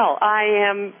 Well, I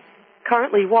am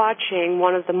currently watching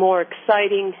one of the more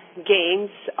exciting games.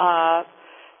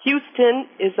 Houston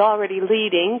is already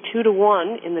leading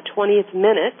 2-1 in the 20th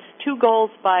minute. 2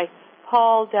 goals by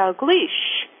Paul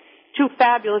Dalglish. 2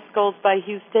 fabulous goals by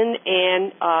Houston,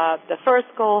 and the first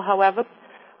goal, however,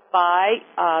 by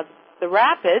the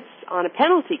Rapids on a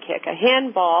penalty kick, a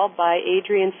handball by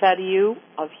Adrian Fadiu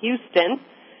of Houston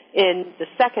in the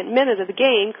 2nd minute of the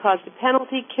game caused a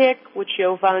penalty kick, which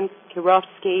Jovan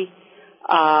Kirovsky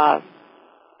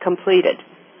completed.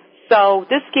 So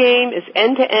this game is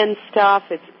end-to-end stuff.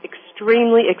 It's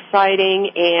extremely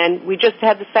exciting, and we just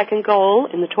had the 2nd goal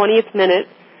in the 20th minute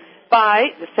by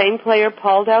the same player,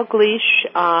 Paul Dalglish.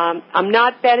 I'm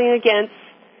not betting against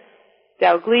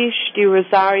Dalglish,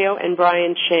 DeRosario, and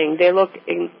Brian Ching. They look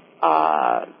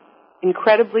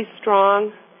incredibly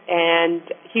strong, and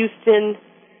Houston,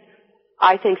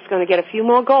 I think, is going to get a few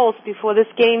more goals before this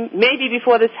game, maybe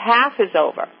before this half is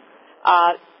over.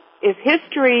 If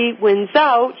history wins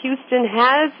out, Houston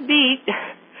has beat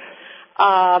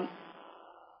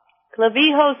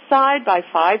Clavijo's side by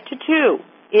 5-2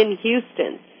 in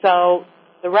Houston. So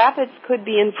the Rapids could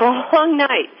be in for a long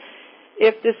night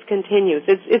if this continues.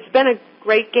 It's been a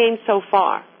great game so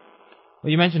far.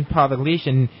 Well, you mentioned Paul Dalglish,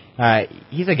 and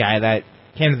he's a guy that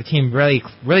came to the team really,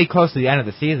 really close to the end of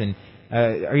the season.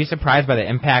 Are you surprised by the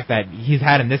impact that he's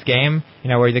had in this game?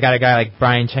 Where you got a guy like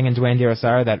Brian Ching and Dwayne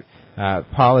DeRosario, that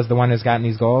Paul is the one who's gotten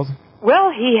these goals?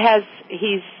 Well,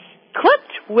 he's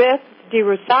clipped with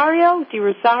DeRosario.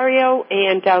 DeRosario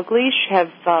and Dalglish have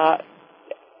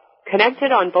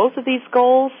connected on both of these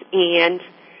goals, and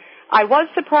I was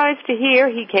surprised to hear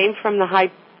he came from the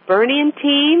Hibernian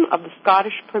team of the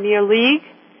Scottish Premier League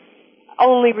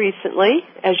only recently,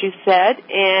 as you said,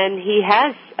 and he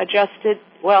has adjusted.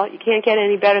 Well, you can't get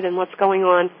any better than what's going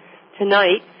on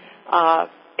tonight,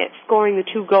 scoring the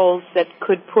 2 goals that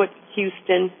could put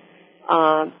Houston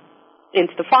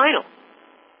into the final.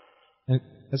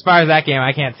 As far as that game,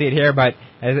 I can't see it here, but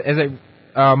as it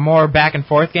a more back and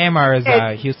forth game, or is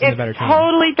Houston the better team? It's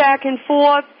totally back and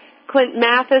forth. Clint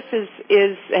Mathis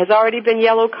has already been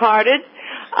yellow carded.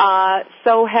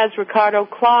 So has Ricardo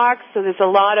Clark. So there's a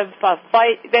lot of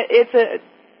fight.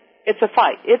 It's a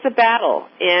fight. It's a battle,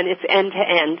 and it's end to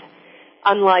end.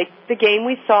 Unlike the game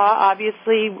we saw,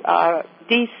 obviously,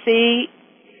 DC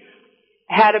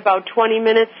had about 20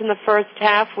 minutes in the first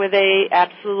half where they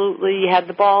absolutely had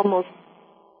the ball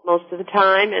most of the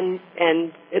time,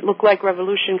 and it looked like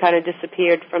Revolution kind of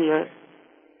disappeared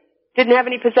didn't have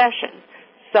any possession.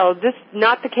 So this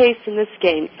not the case in this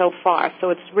game so far. So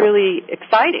it's really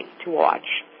exciting to watch.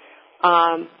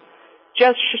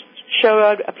 Just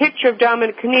showed a picture of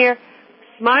Dominic Kinnear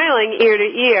smiling ear to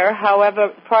ear.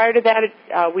 However, prior to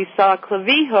that, we saw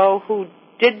Clavijo, who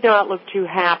did not look too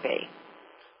happy.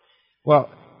 Well,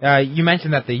 you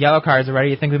mentioned that the yellow cards are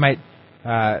ready. You think we might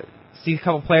see a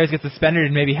couple players get suspended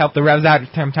and maybe help the Revs out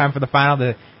in time for the final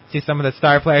to see some of the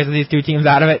star players of these two teams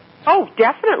out of it? Oh,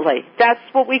 definitely. That's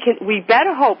what we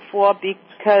better hope for,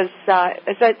 because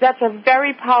that's a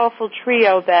very powerful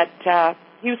trio that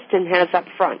Houston has up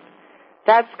front.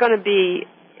 That's going to be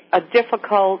a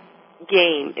difficult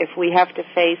game if we have to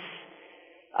face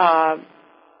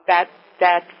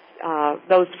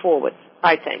those forwards,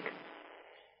 I think.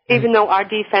 Even though our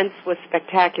defense was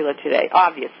spectacular today,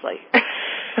 obviously.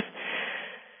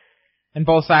 And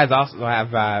both sides also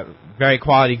have very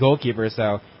quality goalkeepers,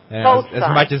 so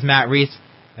as much as Matt Reese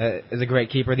is a great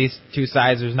keeper, these two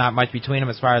sides, there's not much between them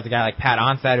as far as a guy like Pat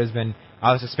Onstad, who's been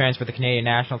all this experience for the Canadian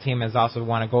national team, has also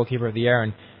won a goalkeeper of the year,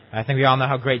 and I think we all know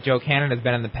how great Joe Cannon has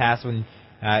been in the past when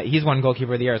he's won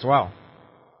goalkeeper of the year as well.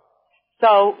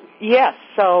 So, yes,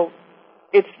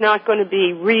 it's not going to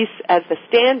be Reese as the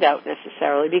standout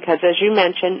necessarily, because as you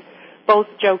mentioned, both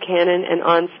Joe Cannon and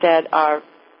Onstad are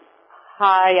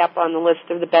high up on the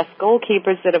list of the best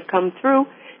goalkeepers that have come through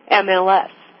MLS.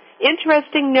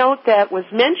 Interesting note that was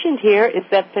mentioned here is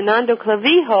that Fernando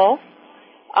Clavijo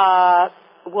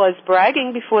was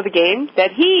bragging before the game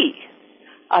that he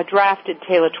drafted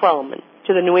Taylor Twellman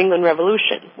to the New England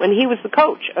Revolution when he was the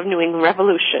coach of New England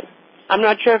Revolution. I'm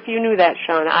not sure if you knew that,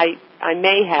 Sean. I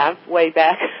may have way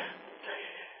back.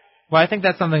 Well, I think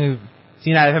that's something we've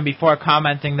seen out of him before,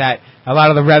 commenting that a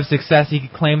lot of the Revs' success he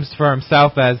claims for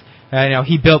himself as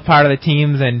he built part of the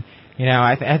teams, and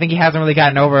I think he hasn't really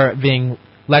gotten over being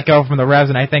let go from the Revs,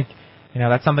 and I think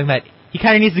that's something that he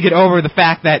kind of needs to get over, the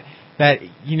fact that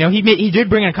he did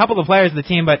bring in a couple of players to the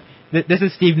team, but this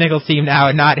is Steve Nichols' team now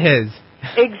and not his.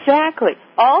 Exactly.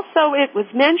 Also, it was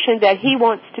mentioned that he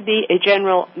wants to be a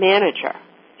general manager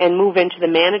and move into the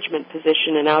management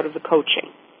position and out of the coaching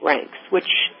ranks, which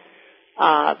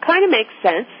kind of makes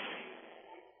sense,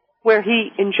 where he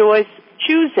enjoys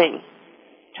choosing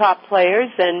top players,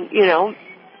 and,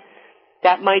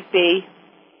 that might be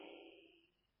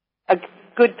a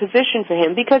good position for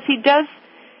him, because he does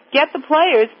get the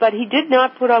players, but he did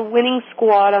not put a winning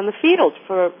squad on the field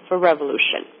for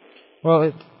Revolution. Well,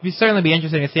 it'd certainly be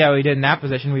interesting to see how he did in that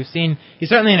position. We've seen he's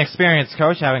certainly an experienced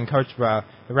coach, having coached the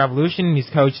Revolution. He's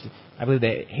coached, I believe,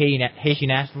 the Haiti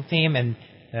national team, and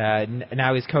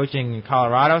now he's coaching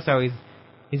Colorado. So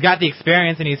he's got the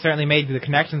experience, and he's certainly made the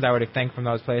connections, I would think, from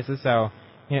those places. So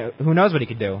who knows what he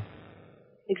could do.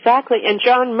 Exactly. And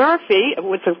John Murphy,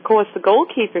 with, of course, the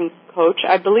goalkeeping coach,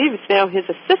 I believe is now his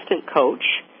assistant coach.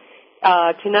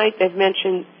 Tonight they've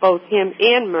mentioned both him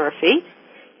and Murphy.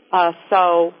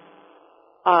 So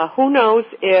who knows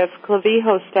if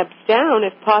Clavijo steps down,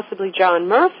 if possibly John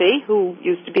Murphy, who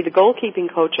used to be the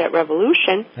goalkeeping coach at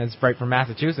Revolution. That's right from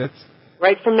Massachusetts.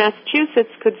 Right from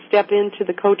Massachusetts, could step into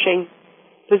the coaching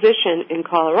position in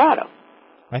Colorado.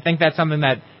 I think that's something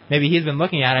that maybe he's been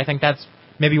looking at. I think that's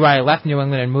maybe why he left New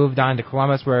England and moved on to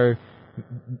Columbus, where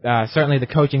certainly the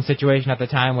coaching situation at the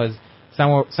time was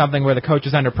something where the coach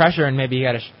was under pressure, and maybe he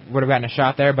would have gotten a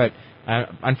shot there, but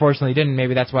unfortunately didn't.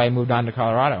 Maybe that's why he moved on to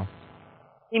Colorado.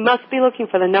 He must be looking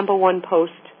for the number one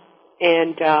post,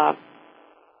 and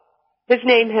his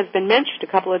name has been mentioned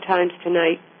a couple of times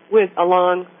tonight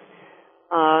along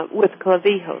with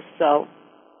Clavijo. So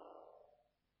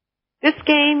this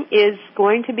game is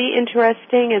going to be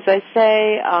interesting, as I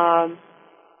say.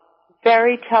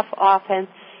 Very tough offense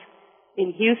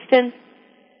in Houston,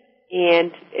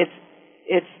 and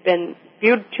it's been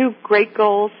viewed two great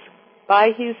goals by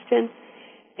Houston,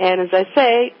 and as I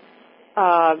say,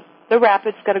 the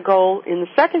Rapids got a goal in the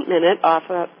second minute off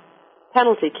a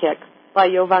penalty kick by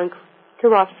Jovan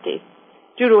Kirovsky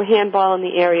due to a handball in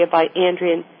the area by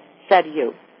Andrian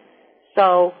Sediu.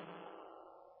 So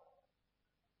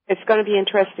it's going to be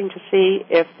interesting to see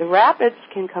if the Rapids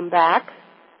can come back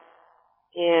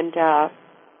and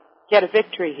get a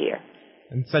victory here.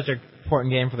 And such a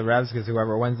important game for the Revs because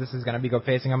whoever wins this is going to be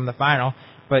facing them in the final.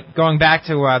 But going back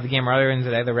to the game earlier in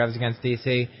the day, the Revs against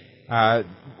DC,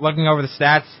 looking over the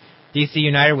stats, DC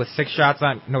United with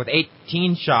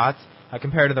 18 shots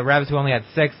compared to the Revs who only had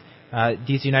 6.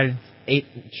 DC United 8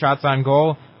 shots on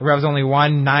goal. The Revs only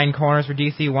won 9 corners for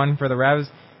DC, 1 for the Revs.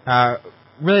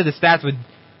 Really, the stats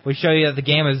would show you that the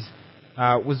game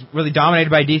was really dominated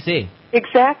by DC.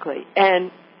 Exactly,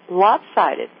 and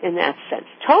lopsided in that sense.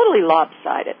 Totally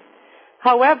lopsided.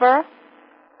 However,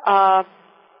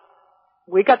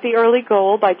 we got the early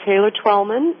goal by Taylor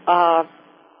Twellman, that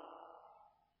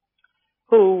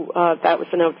was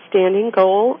an outstanding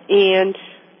goal, and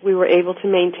we were able to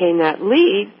maintain that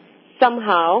lead.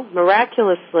 Somehow,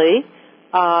 miraculously,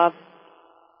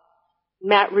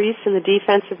 Matt Reese and the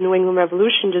defense of New England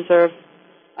Revolution deserve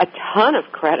a ton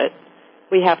of credit,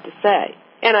 we have to say.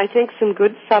 And I think some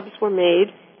good subs were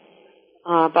made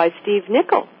by Steve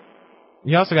Nicol.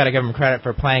 You also got to give him credit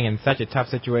for playing in such a tough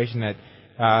situation at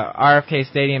RFK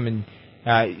Stadium, and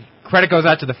credit goes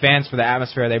out to the fans for the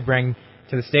atmosphere they bring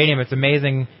to the stadium. It's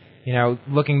amazing,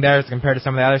 looking there as compared to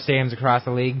some of the other stadiums across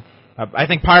the league. I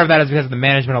think part of that is because the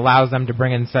management allows them to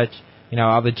bring in such,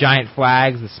 all the giant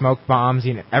flags, the smoke bombs,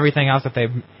 everything else that they,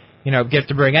 get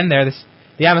to bring in there.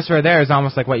 The atmosphere there is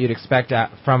almost like what you'd expect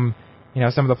from,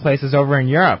 some of the places over in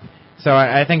Europe. So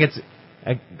I think it's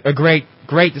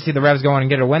great to see the Revs go in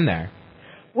and get a win there.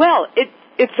 Well,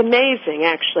 it's amazing,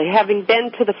 actually, having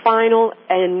been to the final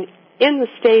and in the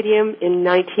stadium in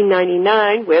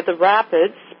 1999 where the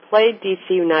Rapids played DC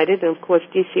United, and of course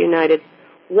DC United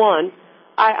won.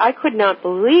 I could not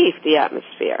believe the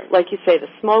atmosphere. Like you say, the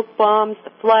smoke bombs,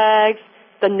 the flags,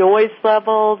 the noise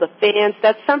level, the fans.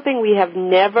 That's something we have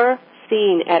never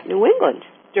seen at New England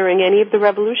during any of the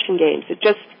Revolution games.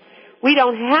 We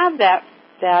don't have that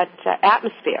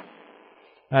atmosphere.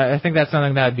 I think that's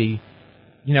something that would be,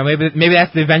 maybe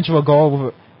that's the eventual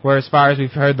goal, where as far as we've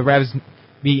heard the Revs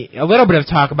be a little bit of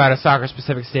talk about a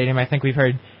soccer-specific stadium. I think we've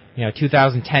heard,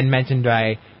 2010 mentioned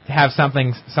to have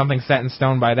something set in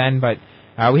stone by then, but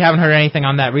we haven't heard anything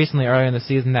on that recently earlier in the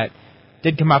season that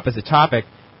did come up as a topic.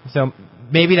 So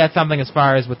maybe that's something as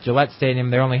far as with Gillette Stadium,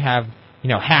 they only have,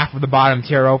 half of the bottom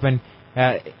tier open.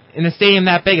 In a stadium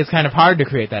that big, it's kind of hard to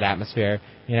create that atmosphere,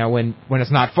 when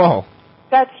it's not full.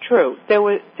 That's true.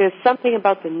 There's something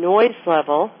about the noise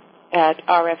level at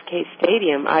RFK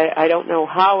Stadium. I don't know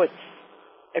how it's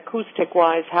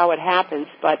acoustic-wise, how it happens,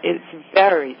 but it's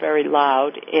very, very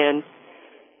loud. And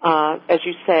as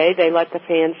you say, they let the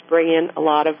fans bring in a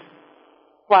lot of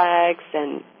flags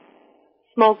and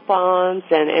smoke bombs,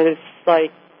 and it's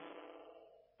like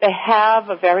they have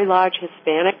a very large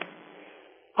Hispanic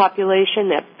population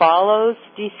that follows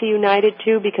DC United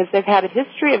too, because they've had a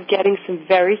history of getting some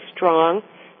very strong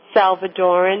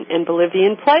Salvadoran and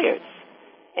Bolivian players,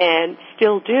 and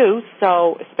still do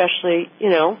so, especially,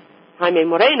 Jaime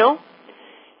Moreno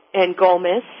and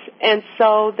Gomez, and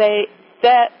so they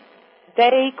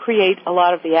create a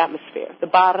lot of the atmosphere, the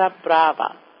Barra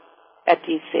Brava at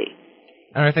DC.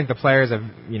 And I think the players have,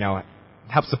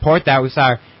 helped support that. We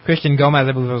saw Christian Gomez,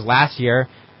 I believe it was last year,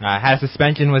 had a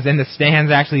suspension, was in the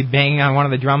stands actually banging on one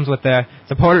of the drums with the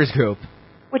supporters group.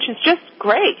 Which is just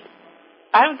great.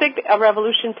 I don't think a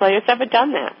Revolution player's ever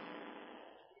done that.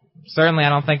 Certainly, I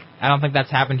don't think that's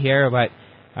happened here, but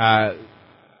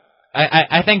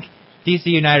I think DC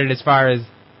United, as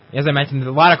I mentioned,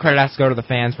 a lot of credit has to go to the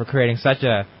fans for creating such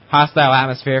a hostile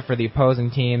atmosphere for the opposing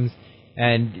teams,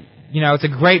 and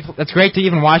it's great to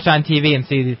even watch on TV and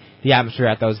see the atmosphere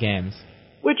at those games.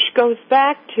 Which goes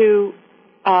back to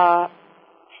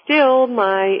still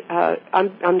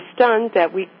I'm stunned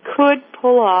that we could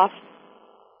pull off,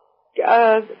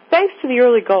 thanks to the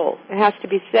early goal, it has to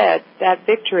be said, that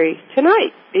victory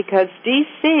tonight, because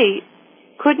DC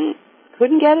couldn't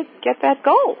get that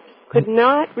goal. Could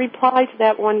not reply to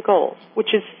that one goal,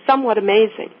 which is somewhat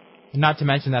amazing. Not to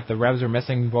mention that the Revs are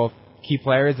missing both key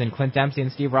players in Clint Dempsey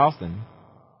and Steve Ralston.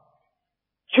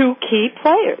 2 key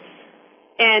players.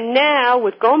 And now,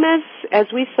 with Gomez, as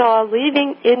we saw,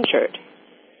 leaving injured,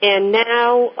 and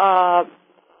now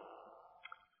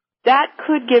that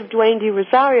could give Dwayne De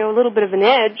Rosario a little bit of an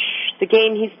edge, the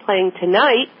game he's playing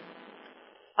tonight,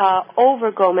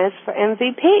 over Gomez for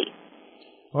MVP.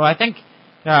 Well, I think,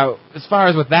 as far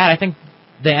as with that, I think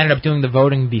they ended up doing the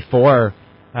voting before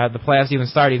the playoffs even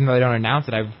started, even though they don't announce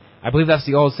it. I believe that's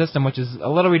the old system, which is a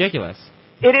little ridiculous.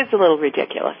 It is a little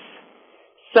ridiculous.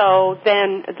 So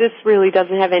then this really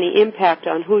doesn't have any impact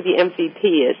on who the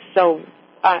MVP is. So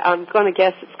I'm going to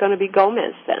guess it's going to be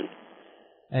Gomez then.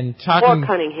 And or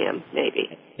Cunningham,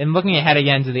 maybe. And looking ahead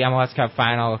again to the MLS Cup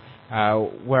final,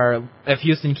 where if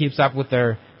Houston keeps up with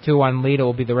their 2-1 lead. It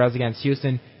will be the Revs against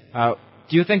Houston.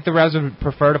 Do you think the Revs would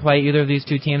prefer to play either of these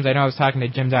two teams? I know I was talking to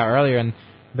Jim Dow earlier, and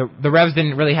the Revs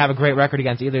didn't really have a great record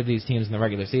against either of these teams in the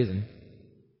regular season.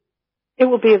 It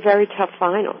will be a very tough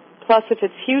final. Plus, if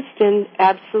it's Houston,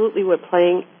 absolutely we're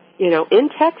playing, in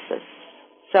Texas.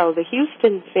 So the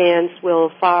Houston fans will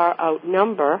far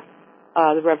outnumber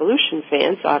the Revolution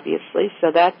fans, obviously.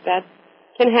 So that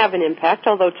can have an impact,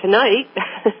 although tonight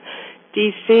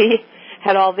D.C.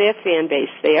 had all their fan base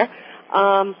there.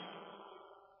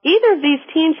 Either of these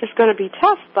teams is going to be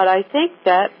tough, but I think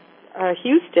that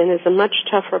Houston is a much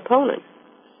tougher opponent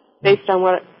based on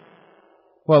what...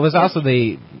 Well, there's also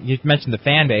you mentioned the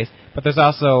fan base, but there's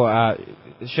also,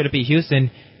 should it be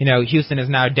Houston, Houston is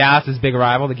now Dallas' big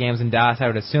rival. The game's in Dallas. I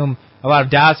would assume a lot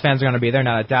of Dallas fans are going to be there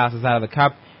now that Dallas is out of the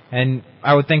Cup, and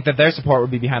I would think that their support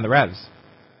would be behind the Revs.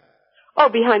 Oh,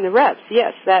 behind the Revs,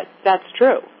 yes, that's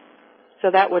true.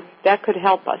 So that could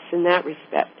help us in that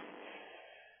respect.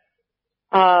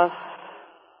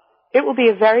 It will be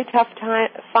a very tough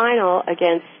final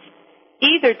against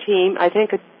either team. I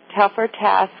think a tougher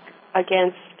task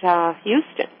against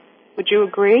Houston. Would you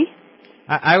agree?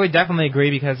 I would definitely agree,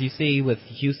 because you see with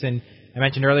Houston, I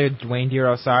mentioned earlier, Dwayne De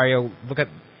Rosario. Look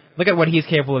at what he's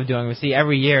capable of doing. We see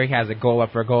every year he has a goal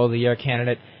up for a Goal of the Year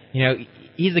candidate.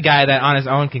 He's a guy that on his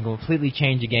own can completely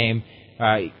change a game.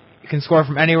 Can score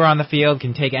from anywhere on the field,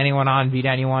 can take anyone on, beat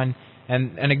anyone.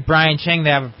 And Brian Ching, they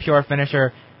have a pure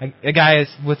finisher, a guy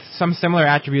with some similar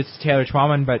attributes to Taylor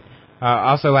Twellman, but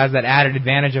also has that added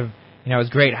advantage of his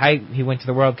great height. He went to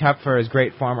the World Cup for his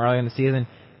great form early in the season.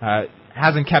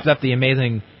 Hasn't kept up the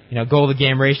amazing goal to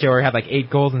game ratio, where he had like 8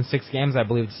 goals in 6 games, I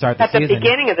believe, to start the season. At the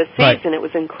beginning of the season, it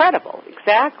was incredible.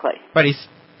 Exactly. But he's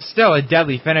still a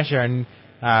deadly finisher, and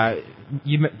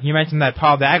you mentioned that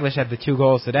Paul Daglish had the 2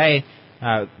 goals today.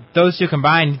 Those two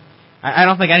combined, I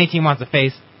don't think any team wants to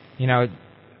face. I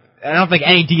don't think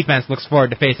any defense looks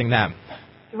forward to facing them.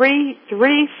 Three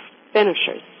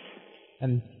finishers.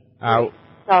 And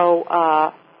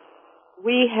so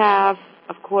we have,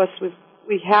 of course,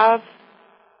 we have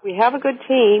a good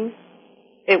team.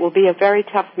 It will be a very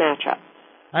tough matchup.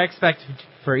 I expect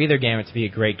for either game it to be a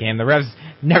great game. The Revs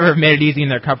never have made it easy in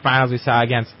their Cup finals. We saw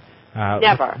against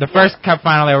never. The first Cup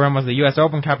final they were in was the U.S.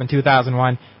 Open Cup in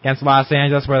 2001 against Los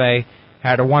Angeles, where they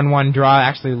had a 1-1 draw,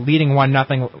 actually leading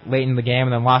 1-0 late in the game,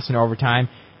 and then lost in overtime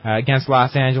against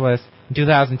Los Angeles. In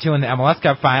 2002, in the MLS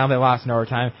Cup final, they lost in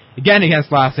overtime. Again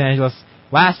against Los Angeles.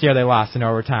 Last year, they lost in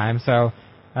overtime. So,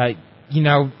 I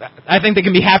think they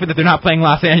can be happy that they're not playing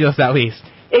Los Angeles at least.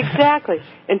 Exactly.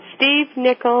 And Steve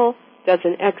Nicol does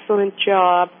an excellent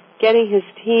job getting his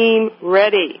team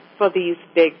ready for these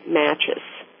big matches.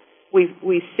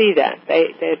 We see that.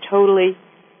 They're totally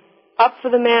up for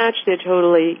the match. They're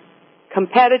totally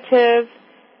competitive,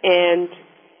 and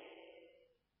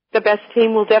the best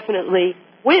team will definitely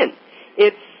win.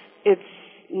 It's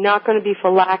not going to be for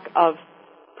lack of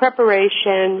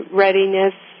preparation,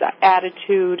 readiness,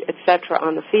 attitude, etc.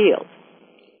 on the field.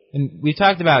 And we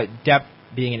talked about depth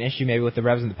being an issue maybe with the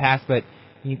Revs in the past, but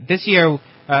this year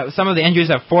some of the injuries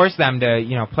have forced them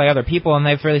to play other people, and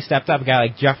they've really stepped up. A guy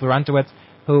like Jeff Laurentowicz,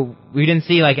 who we didn't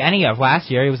see like any of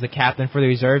last year. He was the captain for the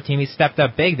reserve team. He stepped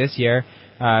up big this year.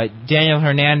 Daniel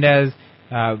Hernandez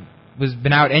was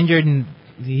been out injured, and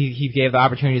he gave the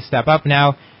opportunity to step up.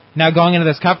 Now going into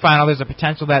this Cup final, there's a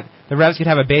potential that the Revs could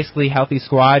have a basically healthy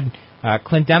squad.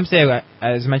 Clint Dempsey,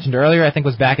 as mentioned earlier, I think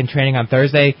was back in training on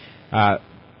Thursday.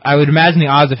 I would imagine the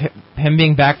odds of him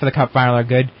being back for the Cup final are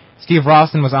good. Steve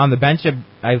Ralston was on the bench.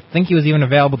 I think he was even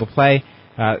available to play.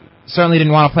 Certainly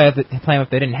didn't want to play him if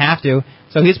they didn't have to,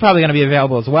 so he's probably going to be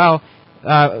available as well.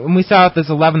 And we saw with this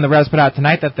 11 the Revs put out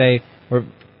tonight that they were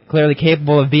clearly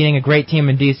capable of beating a great team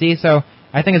in D.C., so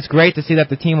I think it's great to see that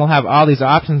the team will have all these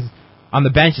options on the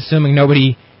bench, assuming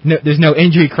there's no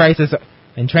injury crisis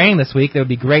in training this week. It would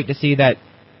be great to see that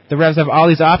the Revs have all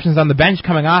these options on the bench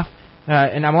coming off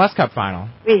an MLS Cup final.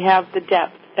 We have the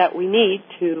depth that we need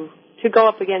to go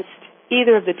up against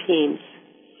either of the teams.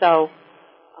 So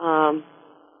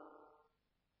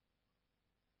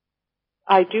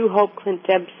I do hope Clint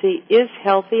Dempsey is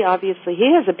healthy. Obviously,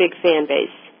 he has a big fan base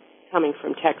coming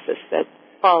from Texas that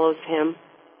follows him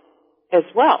as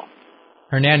well.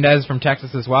 Hernandez from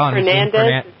Texas as well.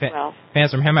 Hernandez as well.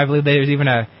 Fans from him. I believe there's even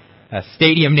a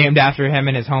stadium named after him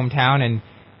in his hometown. And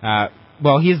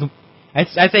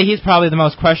I'd say he's probably the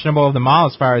most questionable of them all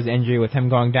as far as injury, with him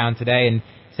going down today and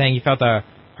saying he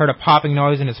heard a popping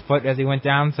noise in his foot as he went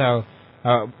down. So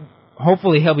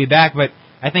hopefully he'll be back. But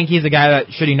I think he's a guy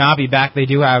that, should he not be back, they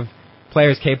do have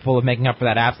players capable of making up for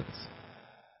that absence.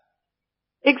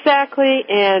 Exactly,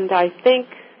 and I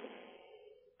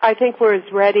think we're as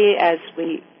ready as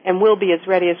we and we'll be as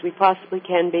ready as we possibly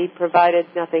can be, provided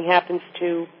nothing happens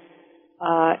to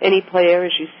any player,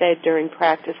 as you said, during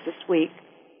practice this week.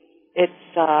 It's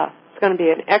going to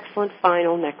be an excellent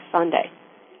final next Sunday.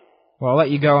 Well, I'll let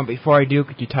you go, and before I do,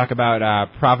 could you talk about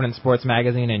Providence Sports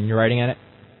Magazine and your writing in it?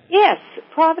 Yes,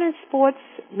 Providence Sports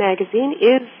Magazine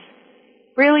is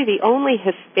really the only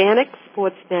Hispanic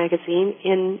sports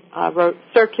magazine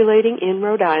circulating in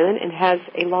Rhode Island, and has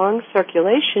a long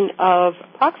circulation of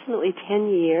approximately 10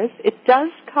 years. It does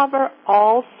cover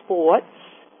all sports.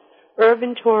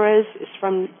 Irvin Torres is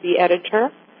from the editor.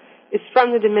 Is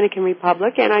from the Dominican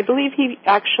Republic, and I believe he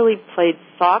actually played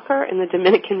soccer in the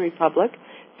Dominican Republic.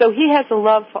 So he has a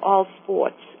love for all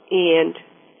sports and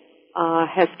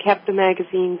has kept the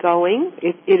magazine going.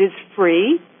 It is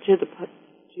free to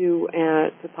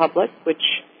the public, which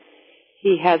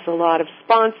he has a lot of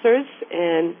sponsors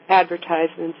and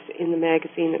advertisements in the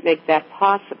magazine that make that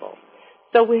possible.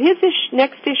 So his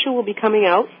next issue will be coming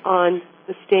out on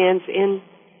the stands in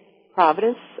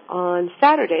Providence on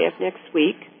Saturday of next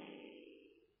week.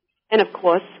 And, of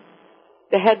course,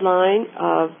 the headline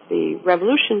of the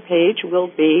Revolution page will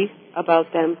be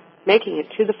about them making it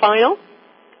to the final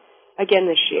again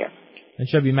this year. And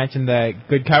should we mention the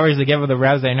good coverage they give of the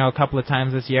Revs? I know a couple of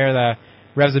times this year the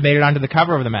Revs have made it onto the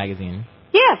cover of the magazine.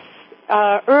 Yes.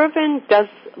 Irvin does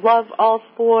love all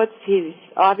sports. He's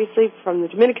obviously from the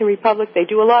Dominican Republic. They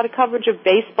do a lot of coverage of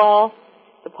baseball,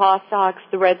 the Paw Sox,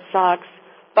 the Red Sox.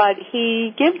 But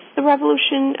he gives the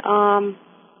Revolution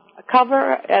a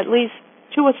cover at least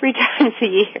 2 or 3 times a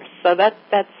year. So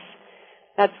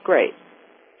that's great.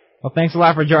 Well, thanks a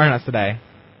lot for joining us today.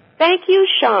 Thank you,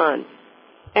 Sean.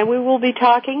 And we will be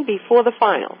talking before the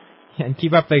final. And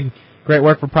keep up the great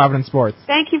work for Providence Sports.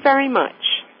 Thank you very much.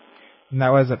 And that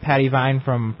was Patty Vine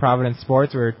from Providence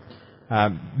Sports. We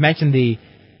mentioned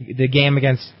the game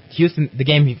against Houston, the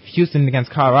game Houston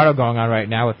against Colorado going on right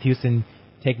now, with Houston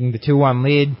taking the 2-1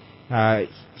 lead.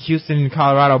 Houston and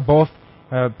Colorado both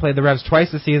played the Revs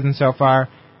twice this season so far.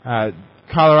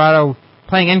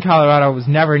 Playing in Colorado was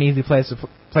never an easy place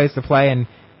to play, and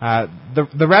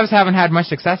the Revs haven't had much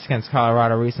success against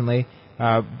Colorado recently.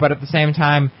 But at the same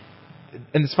time,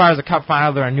 and as far as a Cup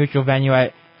final, they're a neutral venue.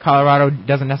 Colorado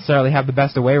doesn't necessarily have the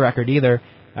best away record either,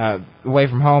 away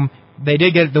from home. They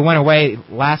did get the win away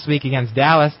last week against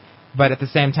Dallas, but at the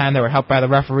same time they were helped by the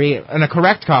referee in a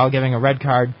correct call, giving a red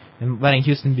card and letting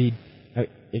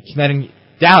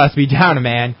Dallas be down a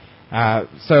man.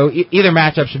 So either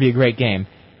matchup should be a great game.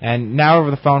 And now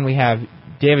over the phone we have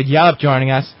David Yellope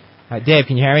joining us. Dave,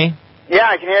 can you hear me? Yeah,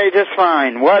 I can hear you just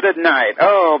fine. What a night.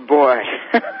 Oh, boy.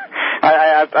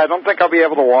 I don't think I'll be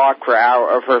able to walk for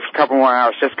a couple more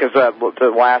hours just because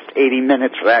the last 80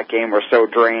 minutes of that game were so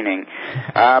draining.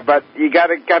 But you got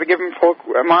to give them full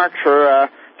marks for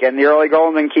getting the early goal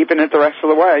and then keeping it the rest of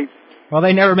the way. Well,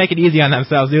 they never make it easy on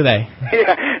themselves, do they?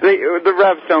 Yeah, the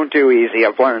Revs don't do easy.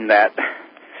 I've learned that.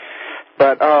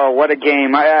 But, oh, what a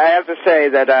game. I have to say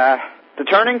that the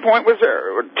turning point was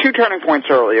 2 turning points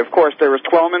early. Of course, there was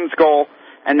Twellman's goal,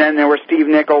 and then there was Steve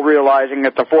Nicol realizing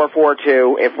that the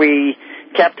 4-4-2, if we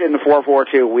kept in the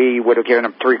 4-4-2, we would have given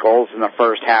up 3 goals in the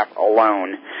first half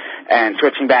alone. And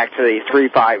switching back to the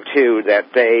 3-5-2 that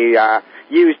they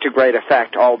used to great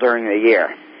effect all during the year.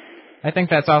 I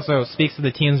think that also speaks to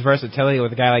the team's versatility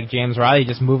with a guy like James Riley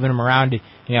just moving him around to,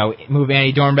 move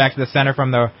Andy Dorn back to the center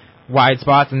from the wide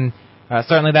spots, and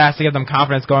certainly that has to give them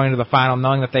confidence going into the final,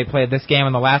 knowing that they played this game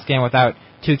and the last game without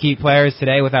 2 key players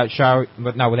today,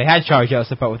 they had Shari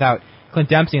Joseph, but without Clint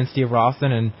Dempsey and Steve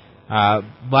Ralston, and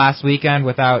last weekend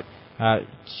without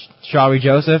Shari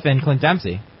Joseph and Clint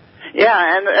Dempsey.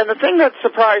 Yeah, and the thing that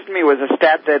surprised me was a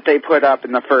stat that they put up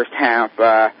in the first half,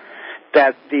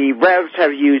 that the Revs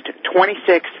have used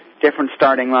 26 different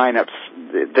starting lineups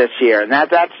this year, and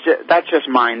that's just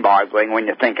mind-boggling when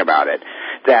you think about it.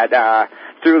 That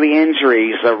through the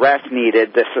injuries, the rest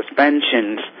needed, the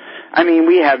suspensions, I mean,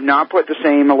 we have not put the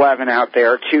same 11 out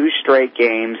there 2 straight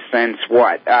games since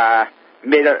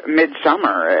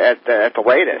midsummer at the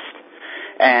latest.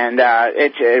 And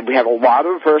we have a lot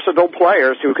of versatile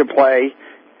players who can play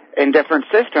in different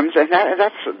systems, and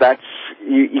that's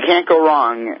you can't go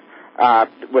wrong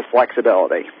with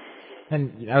flexibility.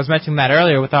 And I was mentioning that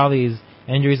earlier, with all these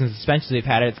injuries and suspensions we've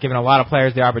had, it's given a lot of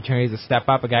players the opportunity to step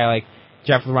up. A guy like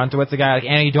Jeff Laruntowicz, a guy like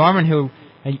Andy Dorman, who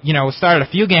started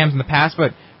a few games in the past,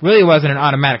 but really wasn't an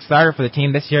automatic starter for the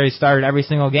team. This year he started every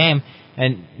single game,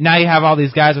 and now you have all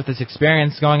these guys with this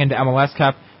experience going into MLS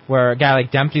Cup, where a guy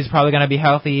like Dempsey's probably going to be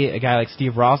healthy, a guy like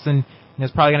Steve Ralston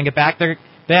is probably going to get back there.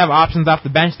 They have options off the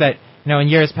bench that, in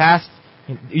years past,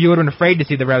 you would have been afraid to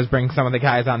see the Revs bring some of the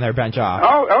guys on their bench off.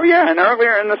 Oh yeah, and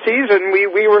earlier in the season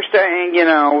we were saying,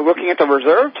 looking at the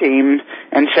reserve team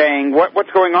and saying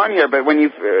what's going on here. But when you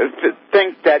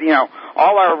think that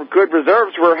all our good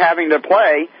reserves were having to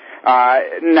play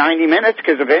 90 minutes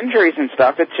because of injuries and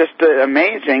stuff, it's just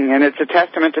amazing, and it's a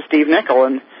testament to Steve Nicol.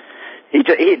 And he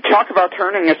talk about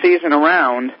turning a season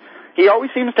around. He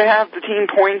always seems to have the team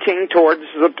pointing towards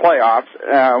the playoffs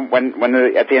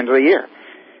at the end of the year.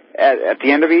 At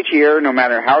the end of each year, no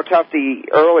matter how tough the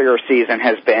earlier season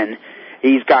has been,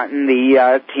 he's gotten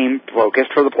the team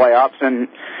focused for the playoffs, and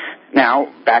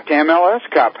now back to MLS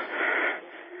Cup.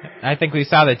 I think we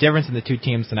saw the difference in the two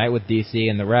teams tonight with DC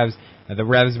and the Revs. The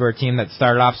Revs were a team that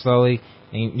started off slowly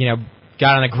and,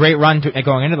 got on a great run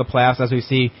going into the playoffs, as we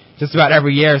see just about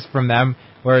every year from them,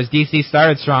 whereas DC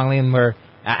started strongly and were,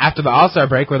 after the All-Star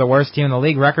break, were the worst team in the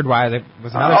league record-wise. It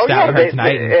was another stat we heard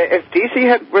tonight. If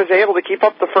DC was able to keep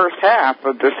up the first half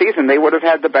of the season, they would have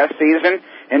had the best season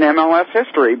in MLS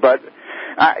history. But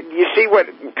you see what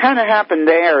kind of happened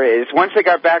there is once they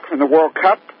got back from the World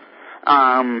Cup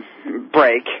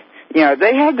break,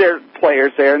 they had their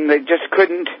players there, and they just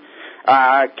couldn't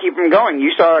keep them going.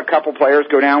 You saw a couple players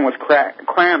go down with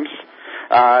cramps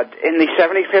in the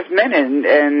 75th minute,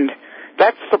 and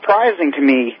that's surprising to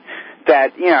me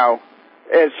that,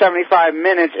 75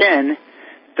 minutes in,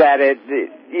 that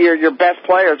your best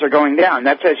players are going down.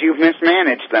 That says you've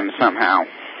mismanaged them somehow.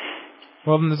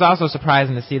 Well, it was also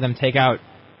surprising to see them take out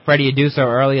Freddie Adu so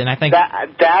early, and I think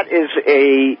that is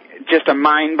just a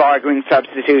mind-boggling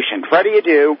substitution. Freddie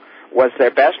Adu was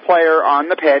their best player on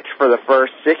the pitch for the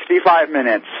first 65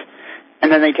 minutes,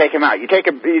 and then they take him out. You take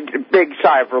a big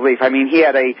sigh of relief. I mean, he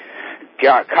had a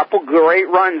couple great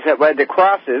runs that led to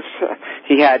crosses.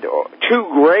 He had two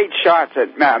great shots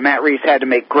that Matt Reese had to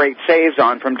make great saves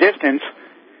on from distance,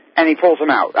 and he pulls them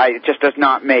out. It just does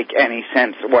not make any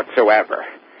sense whatsoever.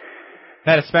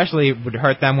 That especially would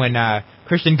hurt them when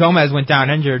Christian Gomez went down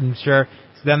injured, and sure,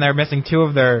 so then they're missing two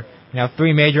of their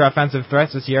three major offensive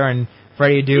threats this year, and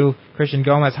Freddie Adu, Christian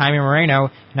Gomez, Jaime Moreno.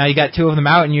 Now you got two of them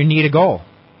out, and you need a goal.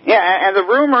 Yeah, and the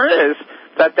rumor is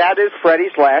that is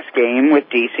Freddie's last game with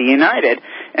DC United.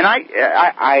 And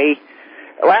I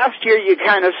last year you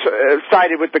kind of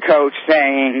sided with the coach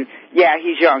saying, yeah,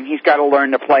 he's young, he's got to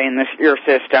learn to play in your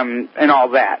system and all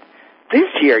that. This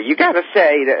year you got to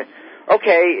say that,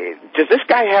 okay, does this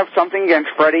guy have something against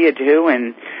Freddie Adu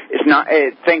and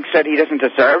thinks that he doesn't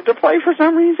deserve to play for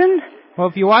some reason? Well,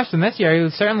 if you watched him this year, he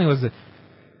certainly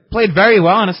played very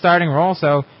well in a starting role,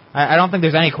 so I don't think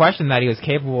there's any question that he was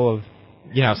capable of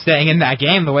staying in that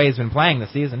game the way he's been playing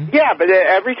this season. Yeah, but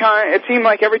it seemed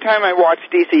like every time I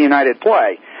watched DC United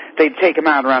play, they'd take him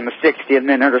out around the 60th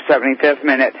minute or 75th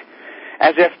minute,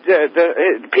 as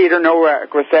if Peter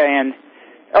Nowak was saying,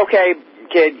 okay,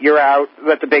 kid, you're out,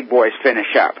 let the big boys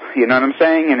finish up. You know what I'm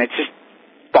saying? And it just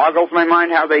boggles my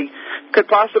mind how they could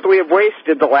possibly have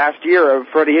wasted the last year of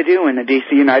Freddie Adu in the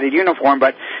DC United uniform,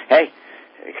 but hey,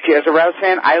 as a Revs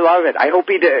fan, I love it. I hope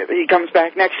he comes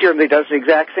back next year and he does the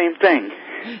exact same thing.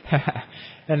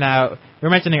 And we were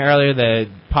mentioning earlier the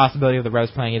possibility of the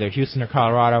Revs playing either Houston or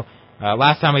Colorado.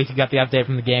 Last time we got the update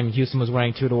from the game, Houston was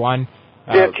winning 2-1.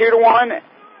 Yeah, 2-1,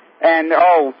 and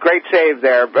great save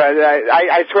there. But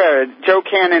I swear, Joe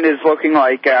Cannon is looking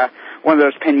like one of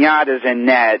those pinatas in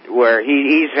net where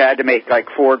he's had to make like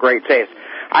 4 great saves.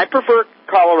 I prefer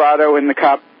Colorado in the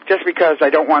Cup just because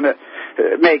I don't want to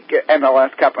make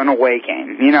MLS Cup an away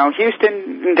game.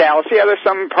 Houston and Dallas, yeah, there's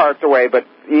some parts away, but,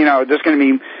 there's going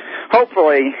to be,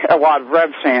 hopefully, a lot of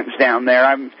Revs fans down there.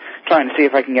 I'm trying to see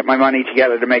if I can get my money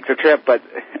together to make the trip, but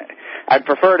I'd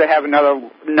prefer to have another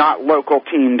not local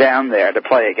team down there to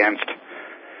play against.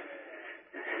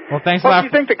 Well, thanks a lot.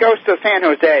 What do you think the Ghost of San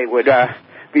Jose would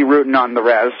be rooting on the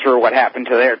Revs for what happened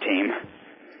to their team?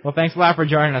 Well, thanks a lot for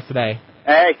joining us today.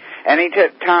 Hey, any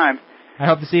time. I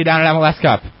hope to see you down at MLS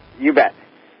Cup. You bet.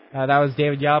 That was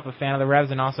David Yellope, a fan of the Revs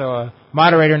and also a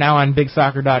moderator now on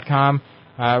BigSoccer.com.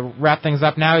 Wrap things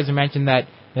up now. As I mentioned that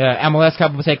MLS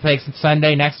Cup will take place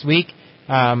Sunday next week.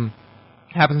 Happens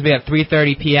to be at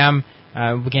 3:30 p.m.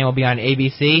 The game will be on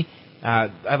ABC.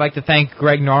 I'd like to thank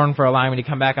Greg Norton for allowing me to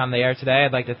come back on the air today.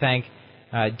 I'd like to thank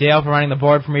Dale for running the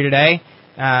board for me today.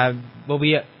 We'll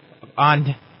be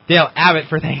on Dale Abbott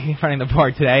for running the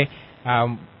board today.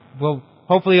 We'll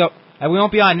hopefully... we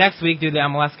won't be on next week due to the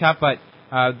MLS Cup, but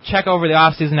check over the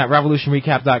offseason at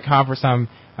revolutionrecap.com for some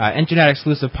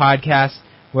internet-exclusive podcasts.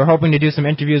 We're hoping to do some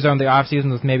interviews on the offseason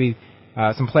with maybe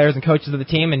some players and coaches of the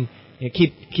team and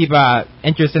keep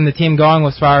interest in the team going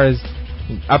as far as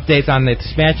updates on the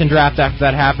expansion draft after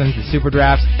that happens, the super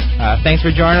drafts. Thanks for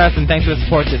joining us, and thanks for the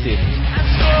support this season.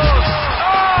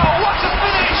 Oh, what a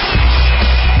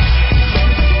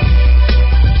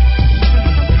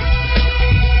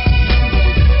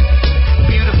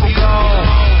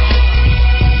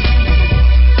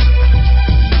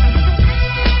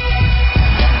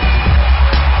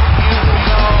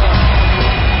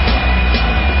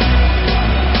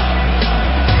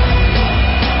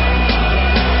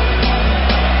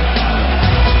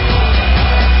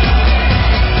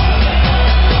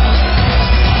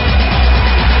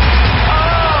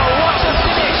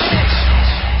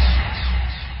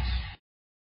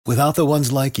Without the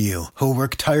ones like you, who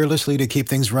work tirelessly to keep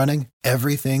things running,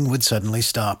 everything would suddenly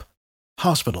stop.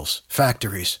 Hospitals,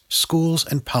 factories, schools,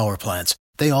 and power plants,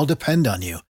 they all depend on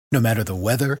you. No matter the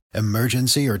weather,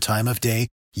 emergency, or time of day,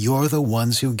 you're the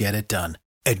ones who get it done.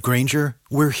 At Grainger,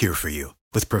 we're here for you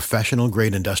with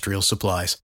professional-grade industrial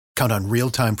supplies. Count on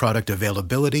real-time product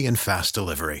availability and fast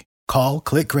delivery. Call,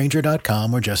 click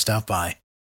Grainger.com, or just stop by.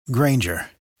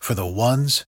 Grainger, for the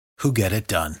ones who get it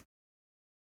done.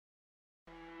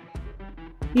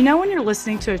 You know when you're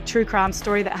listening to a true crime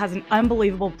story that has an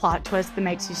unbelievable plot twist that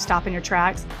makes you stop in your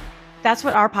tracks? That's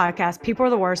what our podcast, People Are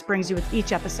the Worst, brings you with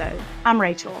each episode. I'm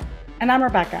Rachel. And I'm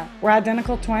Rebecca. We're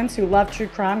identical twins who love true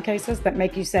crime cases that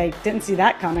make you say, didn't see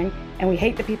that coming, and we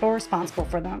hate the people responsible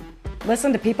for them.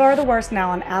 Listen to People Are the Worst now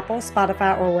on Apple,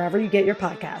 Spotify, or wherever you get your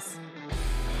podcasts.